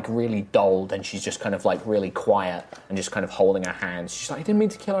now really dulled, and she's just kind of really quiet and just kind of holding her hands. She's like, I didn't mean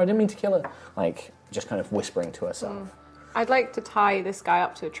to kill her. Just kind of whispering to herself. I'd like to tie this guy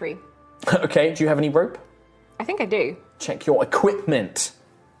up to a tree. Okay, do you have any rope? I think I do. Check your equipment.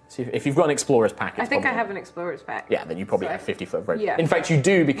 See if you've got an explorer's pack. I think I have an explorer's pack. Yeah, then you probably have 50-foot of rope. Yeah. In fact, you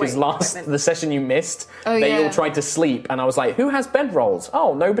do, because the session you missed, they all tried to sleep, and I was like, who has bedrolls?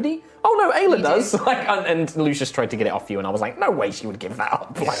 Oh, nobody? Oh, no, Ayla does. And Lucius tried to get it off you, and I was like, no way she would give that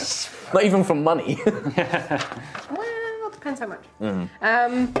up. Not even for money. Well, depends how much.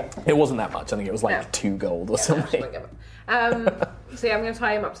 It wasn't that much. I think it was 2 gold or something. So I'm going to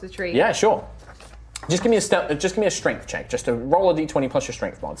tie him up to the tree. Yeah, sure. Just give me a strength check. Just to roll a d20 plus your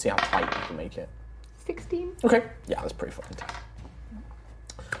strength mod. See how tight you can make it. 16. Okay. Yeah, that's pretty fucking tight.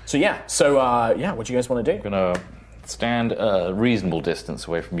 So what do you guys want to do? I'm going to stand a reasonable distance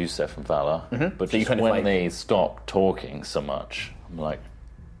away from Yusef and Valor, but So you just kind of when they stop talking so much, I'm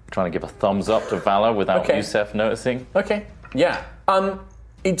trying to give a thumbs up to Valor without Yusef noticing. Okay. Yeah.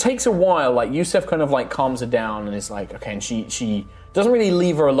 It takes a while. Yusef kind of calms her down and is like, okay, and she doesn't really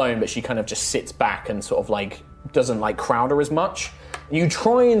leave her alone, but she kind of just sits back and sort of doesn't crowd her as much. You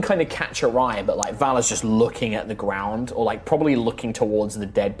try and kind of catch her eye, but Valor's just looking at the ground, or probably looking towards the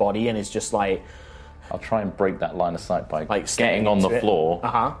dead body, and is just I'll try and break that line of sight by getting on the floor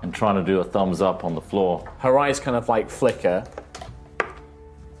and trying to do a thumbs up on the floor. Her eyes kind of flicker.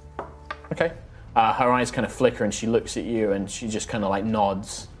 Okay. Her eyes kind of flicker, and she looks at you, and she just kind of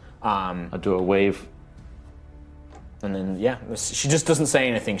nods. I do a wave. And then, she just doesn't say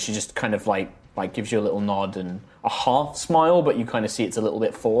anything. She just kind of gives you a little nod and a half smile, but you kind of see it's a little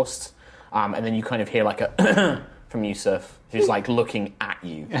bit forced. And then you kind of hear a from Yusuf, who's looking at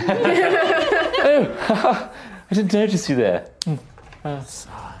you. Oh, I didn't notice you there.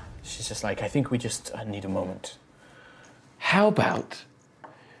 She's just I think we just need a moment. How about,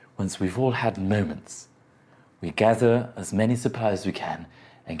 once we've all had moments, we gather as many supplies as we can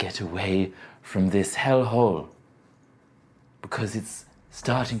and get away from this hellhole? Because it's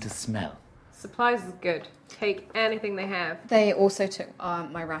starting to smell. Supplies is good. Take anything they have. They also took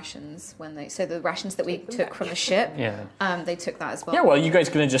my rations so the rations that we took from the ship. They took that as well. Yeah, well, you guys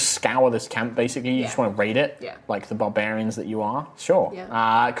gonna just scour this camp basically? You just want to raid it? Yeah. Like the barbarians that you are? Sure.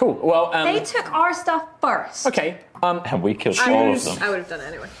 Yeah. Cool. Well, they took our stuff first. Okay. And we killed all of them. I would have done it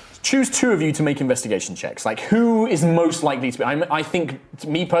anyway. Choose two of you to make investigation checks. Like, who is most likely to be? I think,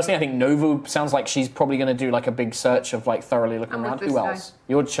 me personally, I think Nova sounds like she's probably going to do like a big search of like thoroughly looking I'm around. with Who this else?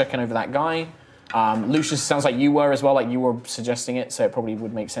 You're checking over that guy. Lucius sounds like you were as well. Like you were suggesting it, so it probably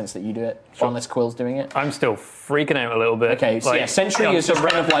would make sense that you do it. Sure. Unless Quill's doing it. I'm still freaking out a little bit. Okay, so yeah, Sentry is just kind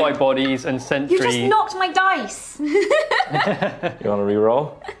of surrounded like by bodies, and Sentry. You just knocked my dice. You want to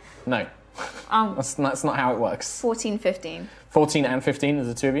re-roll? No. That's not how it works. 14, 15. 14 and 15 is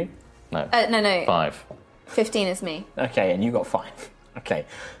the two of you? No. No. 5. 15 is me. Okay, and you got 5. Okay.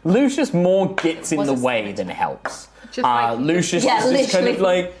 Lucius more gets in the way than helps. Just like Lucius Yeah, is just kind of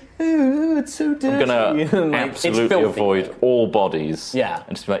literally. like, "Ooh, it's so dirty." I'm going Like, to it's absolutely filthy. avoid all bodies. Yeah.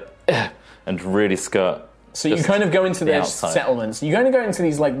 And just be like, "Ugh," and really skirt. So you just kind of go into the their outside. settlements. You're going to go into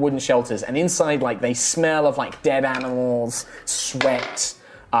these like wooden shelters, and inside, like they smell of like dead animals, sweat,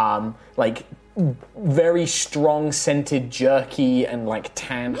 like very strong scented jerky and like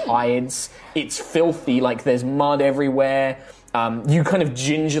tan hides. It's filthy. Like there's mud everywhere. You kind of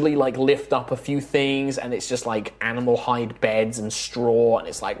gingerly like lift up a few things, and it's just like animal hide beds and straw, and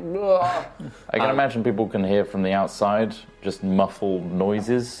it's like. Ugh. I can imagine people can hear from the outside just muffled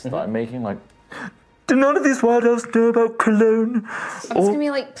noises that I'm making, like, do none of these wild elves know about Cologne? I'm just going to be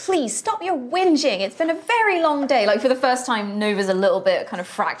like, please stop your whinging. It's been a very long day. Like for the first time, Nova's a little bit kind of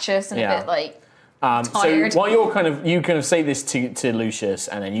fractious and a bit like tired. So while you kind of say this to Lucius,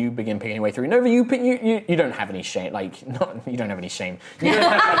 and then you begin picking your way through. Nova, you don't have any shame. Like, you don't have any shame. You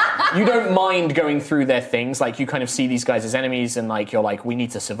don't mind going through their things. Like, you kind of see these guys as enemies, and like you're like, we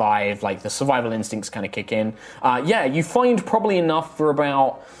need to survive. Like the survival instincts kind of kick in. You find probably enough for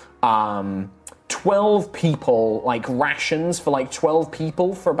about 12 people, like rations for like 12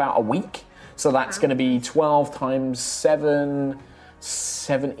 people for about a week. So that's going to be 12 times 7,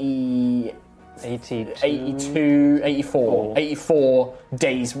 70. 84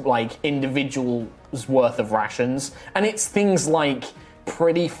 days, like individuals worth of rations, and it's things like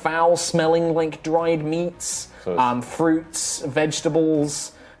pretty foul smelling like dried meats, fruits,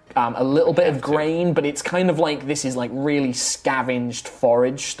 vegetables, a little bit of grain, but it's kind of like this is like really scavenged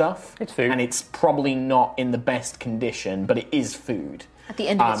forage stuff. It's food. And it's probably not in the best condition, but it is food. At the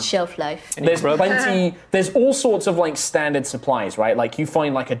end of its shelf life. There's plenty. There's all sorts of like standard supplies, right? Like you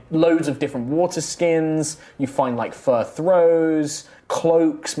find like loads of different water skins. You find like fur throws,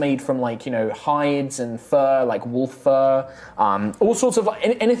 cloaks made from like hides and fur, like wolf fur. All sorts of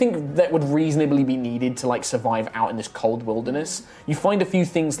anything that would reasonably be needed to like survive out in this cold wilderness. You find a few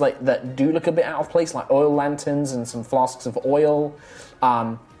things like that do look a bit out of place, like oil lanterns and some flasks of oil.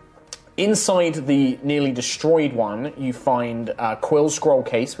 Inside the nearly destroyed one, you find Quill's scroll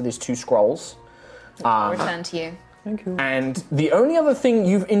case with his 2 scrolls. I'll return to you. Thank you. And the only other thing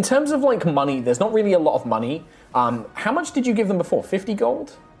in terms of like money, there's not really a lot of money. How much did you give them before? 50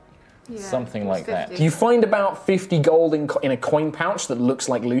 gold? Yeah, Something like 50. that. You find about 50 gold in a coin pouch that looks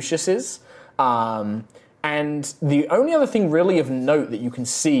like Lucius's. And the only other thing really of note that you can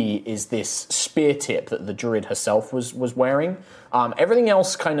see is this spear tip that the druid herself was wearing. Everything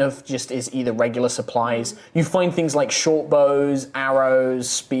else kind of just is either regular supplies. You find things like short bows, arrows,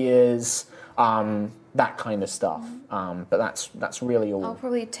 spears, that kind of stuff. But that's really all. I'll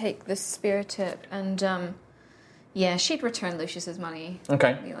probably take the spear tip and she'd return Lucius's money.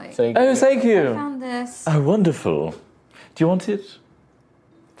 Okay. Be like, So Oh, thank I you. found this. Oh, wonderful. Do you want it?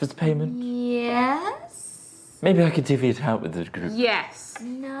 For the payment? Yes? Maybe I could divvy it out with the group. Yes.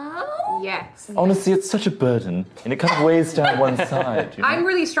 No? Yes. Honestly, it's such a burden, and it kind of weighs down one side. You know? I'm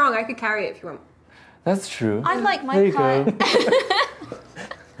really strong. I could carry it if you want. That's true. I'd like my There you cut. go.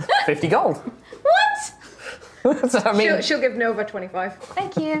 50 gold. What? I mean, She'll give Nova 25.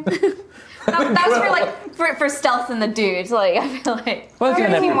 Thank you. That's for stealth and the dude. Like I feel like. Well,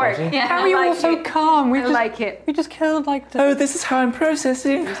 again, Teamwork. everybody. Yeah, How are you all like so it. calm? We I just like it. we just killed like Oh, this is how I'm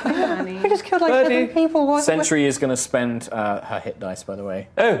processing. we just killed like Birdie. 7 people. What? Sentry is going to spend her hit dice, by the way.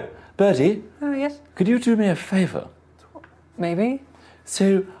 Oh, Birdie, Oh yes, could you do me a favour? maybe.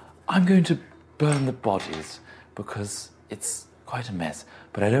 So, I'm going to burn the bodies because it's quite a mess,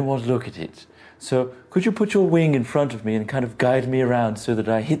 but I don't want to look at it. So, could you put your wing in front of me and kind of guide me around so that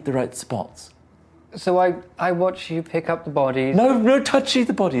I hit the right spots? So I watch you pick up the bodies. No touching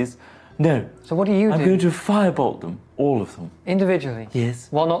the bodies. No. So what do you I'm do? going to firebolt them, all of them. Individually. Yes.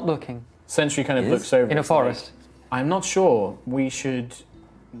 While not looking. Sentry kind of Yes. looks over. In a it's like, forest. I'm not sure. We should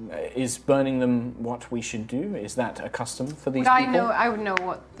is burning them what we should do? Is that a custom for these Would people? I would know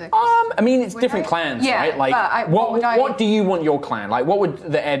what the. I mean, it's Would different I? clans, Yeah, right? Like, but what do you want your clan? Like, what would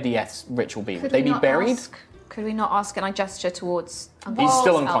the Aerois ritual be? Would they be buried? Could we not ask? And I gesture towards. He's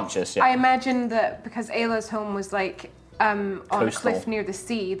still Elf. unconscious. Yeah. I imagine that because Ayla's home was like on a Coastal. cliff near the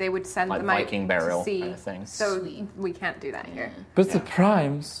sea, they would send Like them Viking out burial to sea. kind of thing. So we can't do that here. But the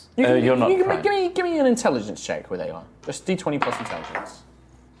primes. You You're not can prime. give me an intelligence check with Ayla. Just D20 plus intelligence.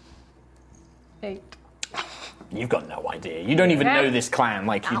 8. You've got no idea. You don't even know this clan.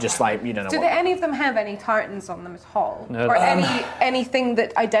 Like, you just like, you don't know Do what. any of them have any tartans on them at all, No. or anything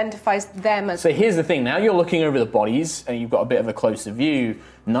that identifies them as? So here's the thing. Now you're looking over the bodies, and you've got a bit of a closer view.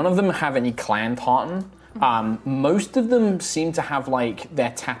 None of them have any clan tartan. Most of them seem to have like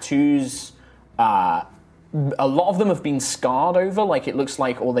their tattoos. A lot of them have been scarred over, like it looks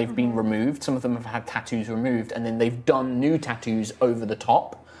like, or they've been removed. Some of them have had tattoos removed, and then they've done new tattoos over the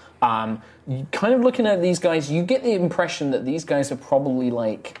top. Kind of looking at these guys, you get the impression that these guys are probably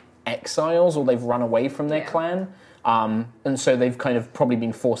like exiles, or they've run away from their clan. And so they've kind of probably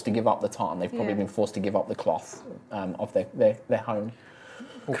been forced to give up the tartan. They've probably been forced to give up the cloth of their home.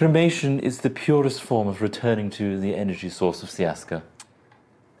 Cremation is the purest form of returning to the energy source of Siaska.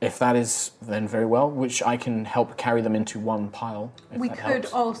 If that is, then very well, which I can help carry them into one pile. If We that could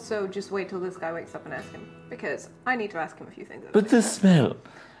helps. also just wait till this guy wakes up and ask him, because I need to ask him a few things. But the smell,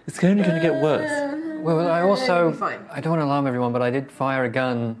 it's only going to get worse. Well, I It'll also, be fine. I don't want to alarm everyone, but I did fire a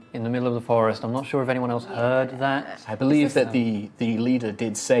gun in the middle of the forest. I'm not sure if anyone else heard that. I believe that the leader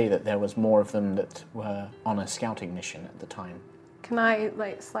did say that there was more of them that were on a scouting mission at the time. Can I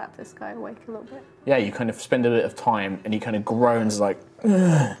like slap this guy awake a little bit? Yeah, you kind of spend a bit of time, and he kind of groans like,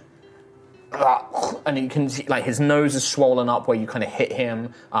 "Ugh." And you can see like his nose is swollen up where you kind of hit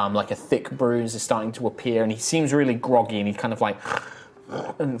him, like a thick bruise is starting to appear, and he seems really groggy, and he kind of like,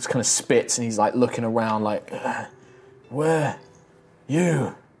 and it's kind of spits, and he's like looking around like, where,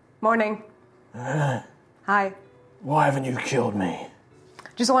 you? Morning. Hi. Why haven't you killed me?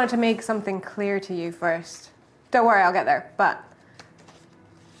 Just wanted to make something clear to you first. Don't worry, I'll get there. But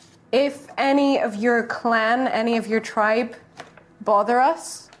if any of your clan, any of your tribe bother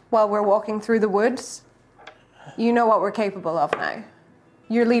us while we're walking through the woods, you know what we're capable of now.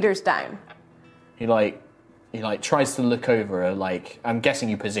 Your leader's down. He tries to look over, like, I'm guessing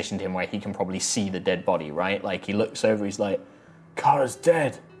you positioned him where he can probably see the dead body, right? Like, he looks over, he's like, Kara's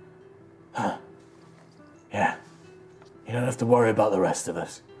dead. Huh. Yeah. You don't have to worry about the rest of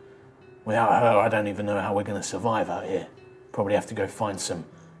us. Without her, I don't even know how we're going to survive out here. Probably have to go find some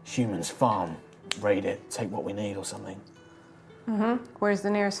humans' farm, raid it, take what we need or something. Where's the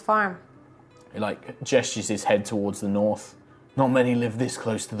nearest farm? He, gestures his head towards the north. Not many live this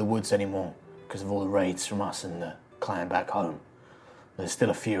close to the woods anymore because of all the raids from us and the clan back home. There's still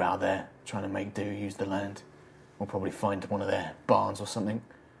a few out there trying to make do, use the land. We'll probably find one of their barns or something,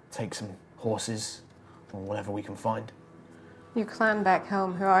 take some horses or whatever we can find. Your clan back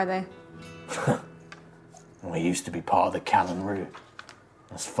home, who are they? We used to be part of the Callan Root.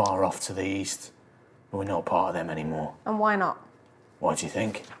 That's far off to the east, but we're not part of them anymore. And why not? What do you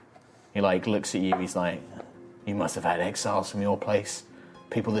think? He looks at you, he's like, you must have had exiles from your place.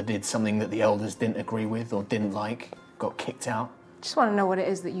 People that did something that the elders didn't agree with or didn't like, got kicked out. Just want to know what it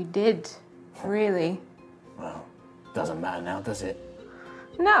is that you did, really. Well, doesn't matter now, does it?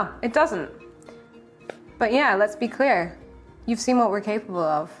 No, it doesn't. But yeah, let's be clear. You've seen what we're capable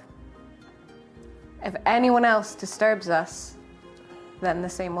of. If anyone else disturbs us, then the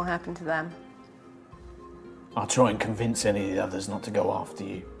same will happen to them. I'll try and convince any of the others not to go after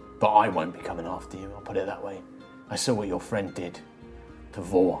you, but I won't be coming after you, I'll put it that way. I saw what your friend did to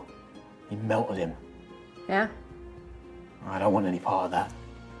Vor. He melted him. Yeah? I don't want any part of that.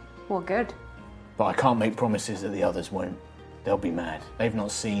 Well, good. But I can't make promises that the others won't. They'll be mad. They've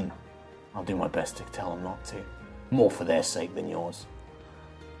not seen. I'll do my best to tell them not to. More for their sake than yours.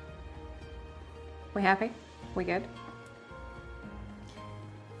 We happy? We good?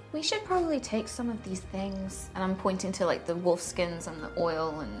 We should probably take some of these things, and I'm pointing to the wolf skins and the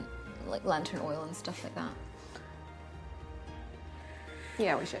oil and lantern oil and stuff like that.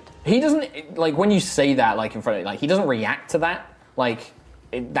 Yeah, we should. He doesn't, when you say that, in front of he doesn't react to that.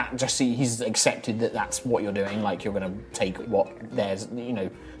 He's accepted that that's what you're doing. You're going to take what there's,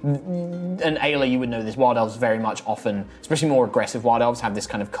 And Ayla, you would know this, wild elves very much often, especially more aggressive wild elves, have this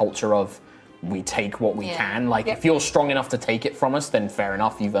kind of culture of, we take what we can. If you're strong enough to take it from us, then fair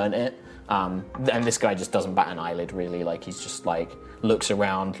enough, you've earned it. And this guy just doesn't bat an eyelid, really. He's just, looks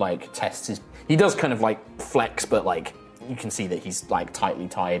around, tests his... He does kind of, flex, but, you can see that he's, tightly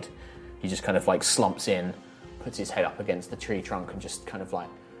tied. He just kind of, slumps in, puts his head up against the tree trunk and just kind of,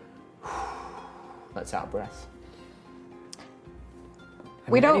 Lets out a breath.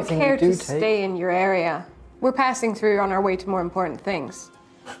 We don't anything care we do to stay in your area. We're passing through on our way to more important things.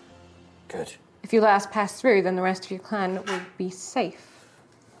 Good. If you let us pass through, then the rest of your clan will be safe.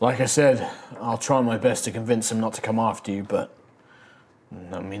 Like I said, I'll try my best to convince them not to come after you, but...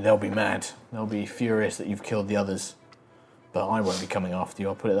 I mean, they'll be mad. They'll be furious that you've killed the others. But I won't be coming after you,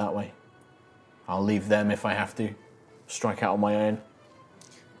 I'll put it that way. I'll leave them if I have to. Strike out on my own.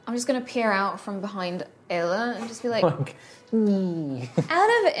 I'm just going to peer out from behind Ayla and just be like, out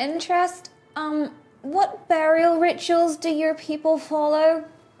of interest, what burial rituals do your people follow?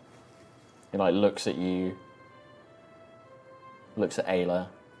 He like looks at you, looks at Ayla.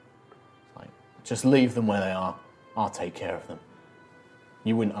 Like, just leave them where they are. I'll take care of them.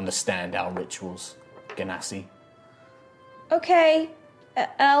 You wouldn't understand our rituals, Ganassi. Okay,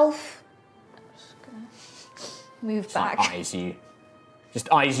 elf. I'm just gonna move Just back. like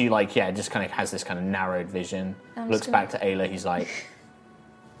eyes you like, yeah, just kind of has this kind of narrowed vision. I'm Looks just back to Ayla, he's like,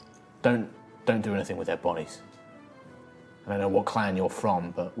 don't do anything with their bodies. I don't know what clan you're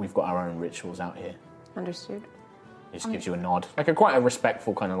from, but we've got our own rituals out here. Understood. He just gives you a nod. Like quite a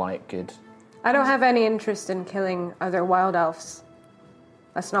respectful kind of like, good. I don't have any interest in killing other wild elves.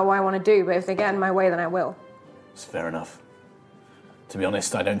 That's not what I want to do, but if they get in my way, then I will. It's fair enough. To be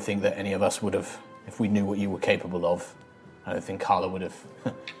honest, I don't think that any of us would have, if we knew what you were capable of, I don't think Carla would have,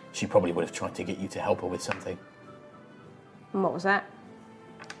 she probably would have tried to get you to help her with something. And what was that?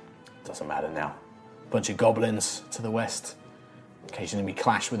 Doesn't matter now. Bunch of goblins to the west. Occasionally we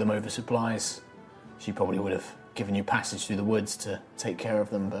clash with them over supplies. She probably would have given you passage through the woods to take care of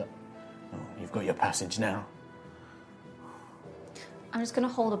them, but you've got your passage now. I'm just going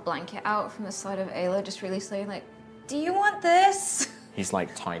to hold a blanket out from the side of Ayla, just really slowly, like, do you want this? He's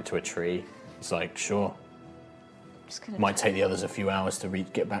like tied to a tree. He's like, sure. Just gonna Might take the others a few hours to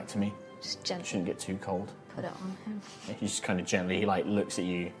get back to me. just gently Shouldn't get too cold. put it on him. He just kind of gently, he like looks at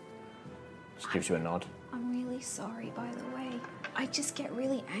you, just gives you a nod. I'm really sorry, by the way. I just get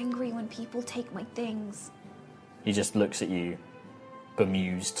really angry when people take my things. He just looks at you,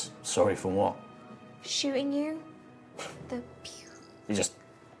 bemused. Sorry for what? Shooting you? The pew. He just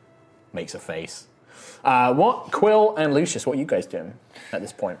makes a face. What? Quill and Lucius, what are you guys doing at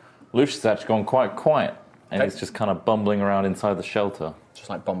this point? Lucius has actually gone quite quiet, and Okay. he's just kind of bumbling around inside the shelter. Just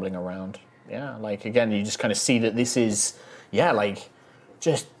like bumbling around. Yeah, like again, you just kind of see that this is, yeah, like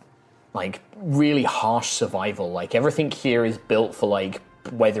just like really harsh survival. Like everything here is built for like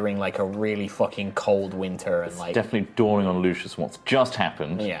weathering like a really fucking cold winter and like Definitely dawning on Lucius what's just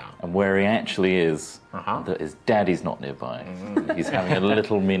happened, Yeah. and where he actually is. Uh-huh. That his daddy's not nearby. He's having a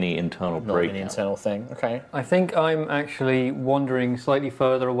little mini internal not breakdown. an internal thing. Okay. I think I'm actually wandering slightly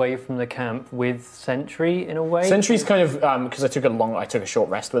further away from the camp with Sentry in a way. Sentry's kind of because I took a short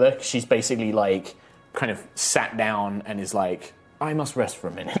rest with her. She's basically like kind of sat down and is like, I must rest for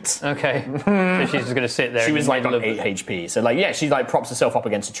a minute. Okay. So she's just going to sit there. She in was the like middle on 8 HP, so like yeah, she like props herself up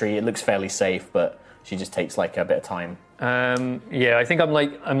against a tree. It looks fairly safe, but she just takes like a bit of time. Yeah, I think I'm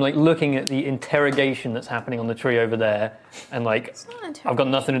like looking at the interrogation that's happening on the tree over there, and like not I've got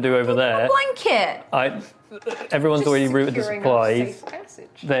nothing to do over A there. blanket! Everyone's already routed the Securing our supplies. safe passage.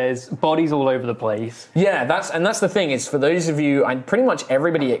 There's bodies all over the place. Yeah, that's the thing. Is for those of you, and pretty much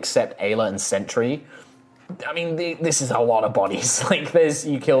everybody except Ayla and Sentry. I mean, this is a lot of bodies. Like,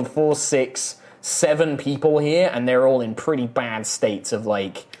 you killed 4, 6, 7 people here, and they're all in pretty bad states of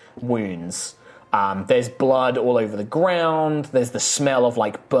like wounds. There's blood all over the ground. There's the smell of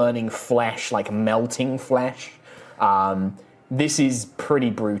like burning flesh, like melting flesh. This is pretty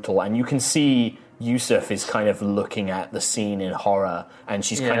brutal, and you can see Yusuf is kind of looking at the scene in horror, and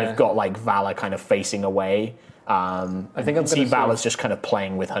she's kind of got like Vala kind of facing away. I think you I'm can see gonna sort Vala's of- just kind of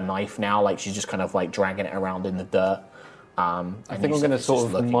playing with her knife now, like she's just kind of like dragging it around in the dirt. I think I'm going to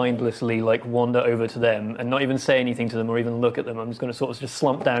sort of mindlessly like wander over to them and not even say anything to them or even look at them. I'm just going to sort of just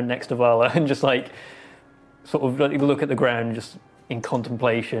slump down next to Vala and just like sort of look at the ground just in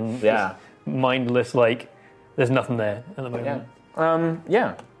contemplation. Yeah. Just mindless, like there's nothing there at the moment.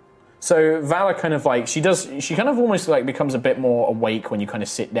 Yeah. So Vala kind of like she kind of almost like becomes a bit more awake when you kind of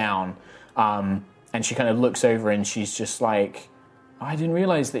sit down, and she kind of looks over and she's just like, I didn't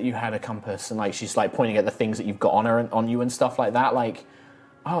realize that you had a compass, and like she's like pointing at the things that you've got on you and stuff like that. Like,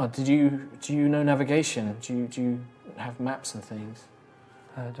 oh, do you know navigation? Do you have maps and things?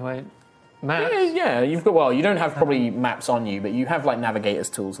 Do I maps? Yeah, you've got. Well, you don't have probably maps on you, but you have like navigators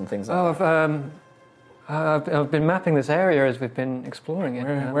tools and things like that. I've been mapping this area as we've been exploring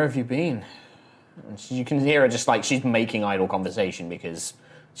it. Where have you been? And you can hear her just like she's making idle conversation because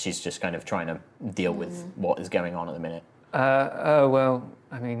she's just kind of trying to deal with what is going on at the minute. Well,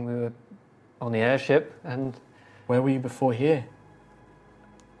 I mean, we were on the airship, and... Where were you before here?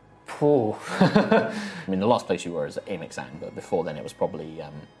 Poor. I mean, the last place you were is at Amixan, but before then it was probably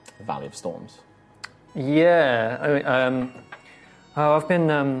Valley of Storms. Yeah, I mean, I've been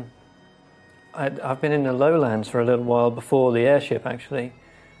in the lowlands for a little while before the airship, actually,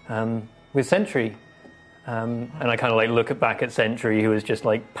 with Sentry. And I kind of like look back at Sentry, who is just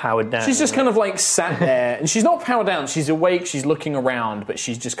like powered down. She's just kind of like sat there, and she's not powered down. She's awake. She's looking around, but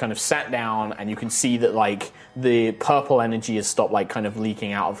she's just kind of sat down, and you can see that like the purple energy has stopped like kind of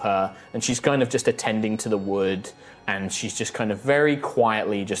leaking out of her, and she's kind of just attending to the wood, and she's just kind of very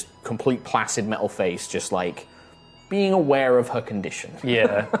quietly, just complete placid metal face, just like being aware of her condition.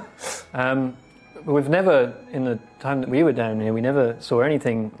 Yeah. We've never, in the time that we were down here, we never saw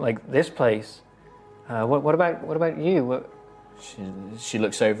anything like this place. What about you? She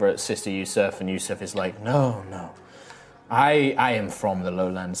looks over at Sister Yusuf, and Yusuf is like, no. I am from the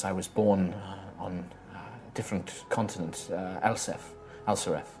lowlands. I was born on a different continent,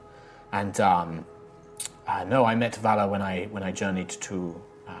 Elsaref. And no, I met Vala when I journeyed to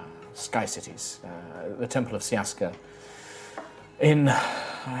Sky Cities, the Temple of Siaska. In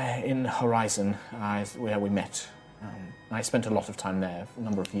Horizon, where we met. I spent a lot of time there, for a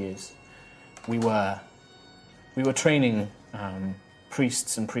number of years. We were training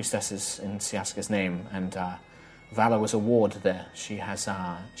priests and priestesses in Siaska's name, and Vala was a ward there. She has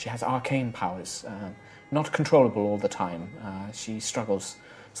arcane powers, not controllable all the time. She struggles.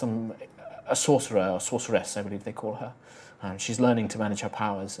 A sorcerer or sorceress, I believe they call her. She's learning to manage her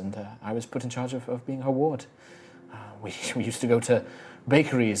powers, and I was put in charge of being her ward. We used to go to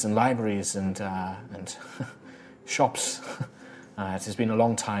bakeries and libraries and shops. It has been a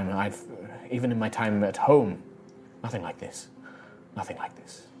long time. Even in my time at home, nothing like this. Nothing like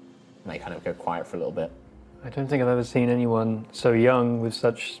this. And they kind of go quiet for a little bit. I don't think I've ever seen anyone so young with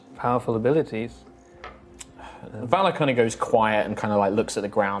such powerful abilities. Vala kind of goes quiet and kind of like looks at the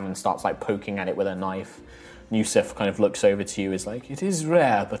ground and starts like poking at it with a knife. Yusuf kind of looks over to you, is like, it is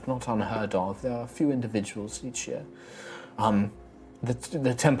rare but not unheard of. There are a few individuals each year.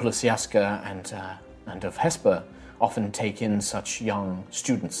 The Temple of Siaska and of Hesper often take in such young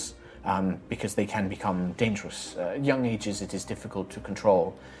students because they can become dangerous. At young ages, it is difficult to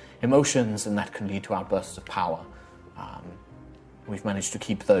control emotions, and that can lead to outbursts of power. We've managed to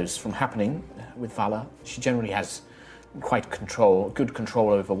keep those from happening with Vala. She generally has good control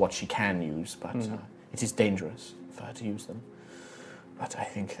over what she can use, but it is dangerous for her to use them. But I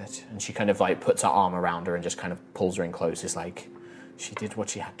think that, and she kind of like puts her arm around her and just kind of pulls her in close. It's like she did what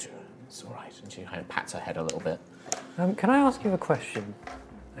she had to. It's all right, and she kind of pats her head a little bit. Can I ask you a question,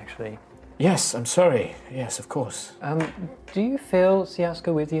 actually? Yes, I'm sorry. Yes, of course. Do you feel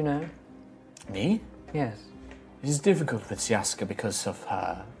Siaska with you now? Me? Yes. It is difficult with Siaska because of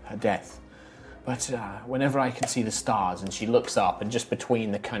her death. But whenever I can see the stars, and she looks up, and just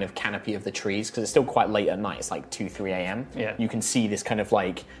between the kind of canopy of the trees, because it's still quite late at night, it's like 2, 3 a.m., you can see this kind of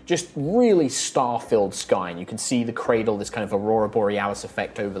like, just really star-filled sky, and you can see the cradle, this kind of aurora borealis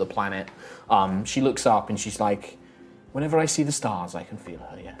effect over the planet. She looks up, and she's like, whenever I see the stars, I can feel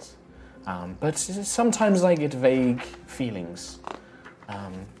her, yes. But sometimes I get vague feelings.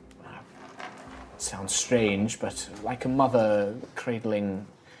 Sounds strange, but like a mother cradling...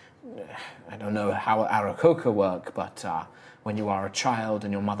 I don't know how Arakoka work, but when you are a child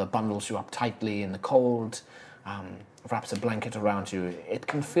and your mother bundles you up tightly in the cold, wraps a blanket around you, it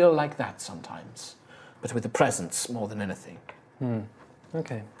can feel like that sometimes. But with a presence more than anything.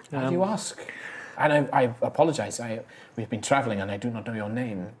 Okay. How do you ask? And I apologize. We've been traveling and I do not know your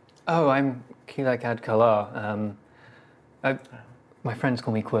name. Oh, I'm Kilakad Kalar. My friends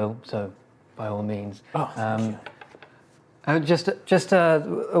call me Quill, so by all means. Oh, Just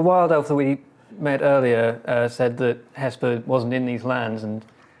a wild elf that we met earlier said that Hesper wasn't in these lands, and,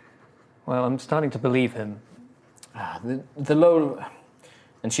 well, I'm starting to believe him. The low...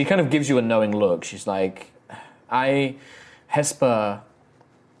 And she kind of gives you a knowing look. She's like, Hesper...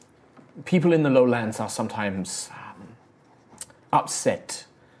 People in the lowlands are sometimes upset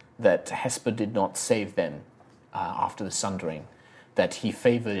that Hesper did not save them after the Sundering, that he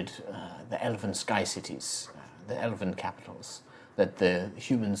favoured the elven sky cities, the elven capitals, that the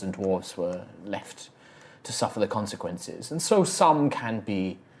humans and dwarves were left to suffer the consequences. And so some can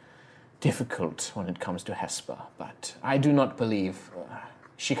be difficult when it comes to Hesper, but I do not believe...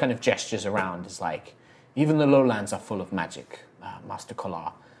 she kind of gestures around, is like, even the lowlands are full of magic, Master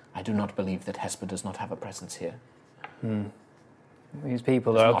Kolar. I do not believe that Hesper does not have a presence here. These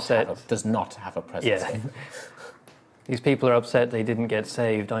people are upset. Does not have a presence here. These people are upset they didn't get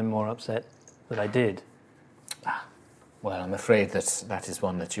saved. I'm more upset that I did. Well, I'm afraid that is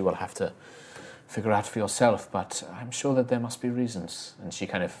one that you will have to figure out for yourself, but I'm sure that there must be reasons. And she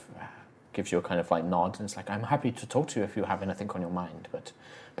kind of gives you a kind of like nod, and it's like, I'm happy to talk to you if you have anything on your mind, but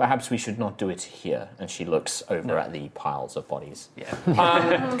perhaps we should not do it here. And she looks over at the piles of bodies.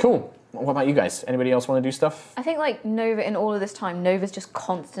 Yeah. Cool. What about you guys? Anybody else want to do stuff? I think like Nova, in all of this time, Nova's just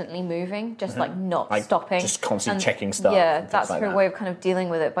constantly moving, just like not stopping. Just constantly checking stuff. Yeah, and that's things like her that. way of kind of dealing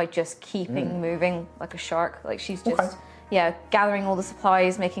with it, by just keeping moving like a shark. Like she's just, Okay. gathering all the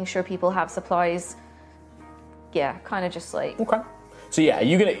supplies, making sure people have supplies. Yeah, kind of just like... Okay. So yeah,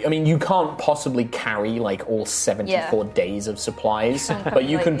 you can't possibly carry like all 74 days of supplies, but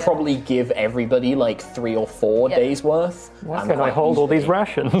you can probably give everybody like 3 or 4 days worth. Why can I hold all these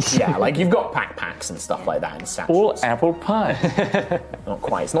rations? Yeah, like you've got backpacks and stuff like that and satchels. All apple pie. Not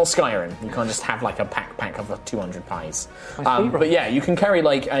quite. It's not Skyrim. You can't just have like a backpack of 200 pies. But yeah, you can carry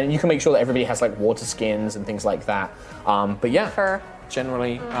like, and you can make sure that everybody has like water skins and things like that. But yeah. Fur.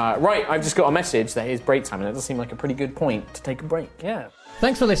 Generally. Right, I've just got a message that it is break time, and it does seem like a pretty good point to take a break. Yeah.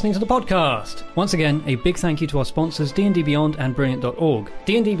 Thanks for listening to the podcast. Once again, a big thank you to our sponsors D&D Beyond and Brilliant.org.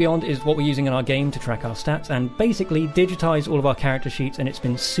 D&D Beyond is what we're using in our game to track our stats and basically digitize all of our character sheets, and it's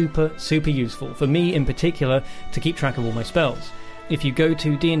been super, super useful, for me in particular, to keep track of all my spells. If you go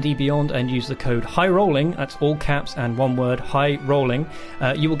to D&D Beyond and use the code HIGHROLLING, that's all caps and one word, high rolling,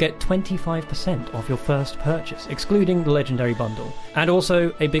 you will get 25% off your first purchase, excluding the Legendary Bundle. And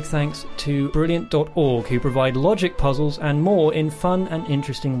also a big thanks to Brilliant.org, who provide logic puzzles and more in fun and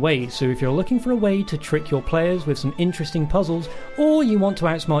interesting ways. So if you're looking for a way to trick your players with some interesting puzzles, or you want to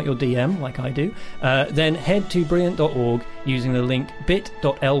outsmart your DM, like I do, then head to Brilliant.org using the link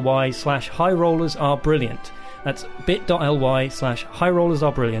bit.ly/highrollersarebrilliant. That's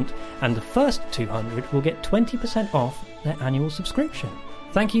bit.ly/highrollersarebrilliant, and the first 200 will get 20% off their annual subscription.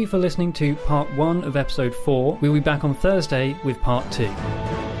 Thank you for listening to part 1 of episode 4. We'll be back on Thursday with part 2.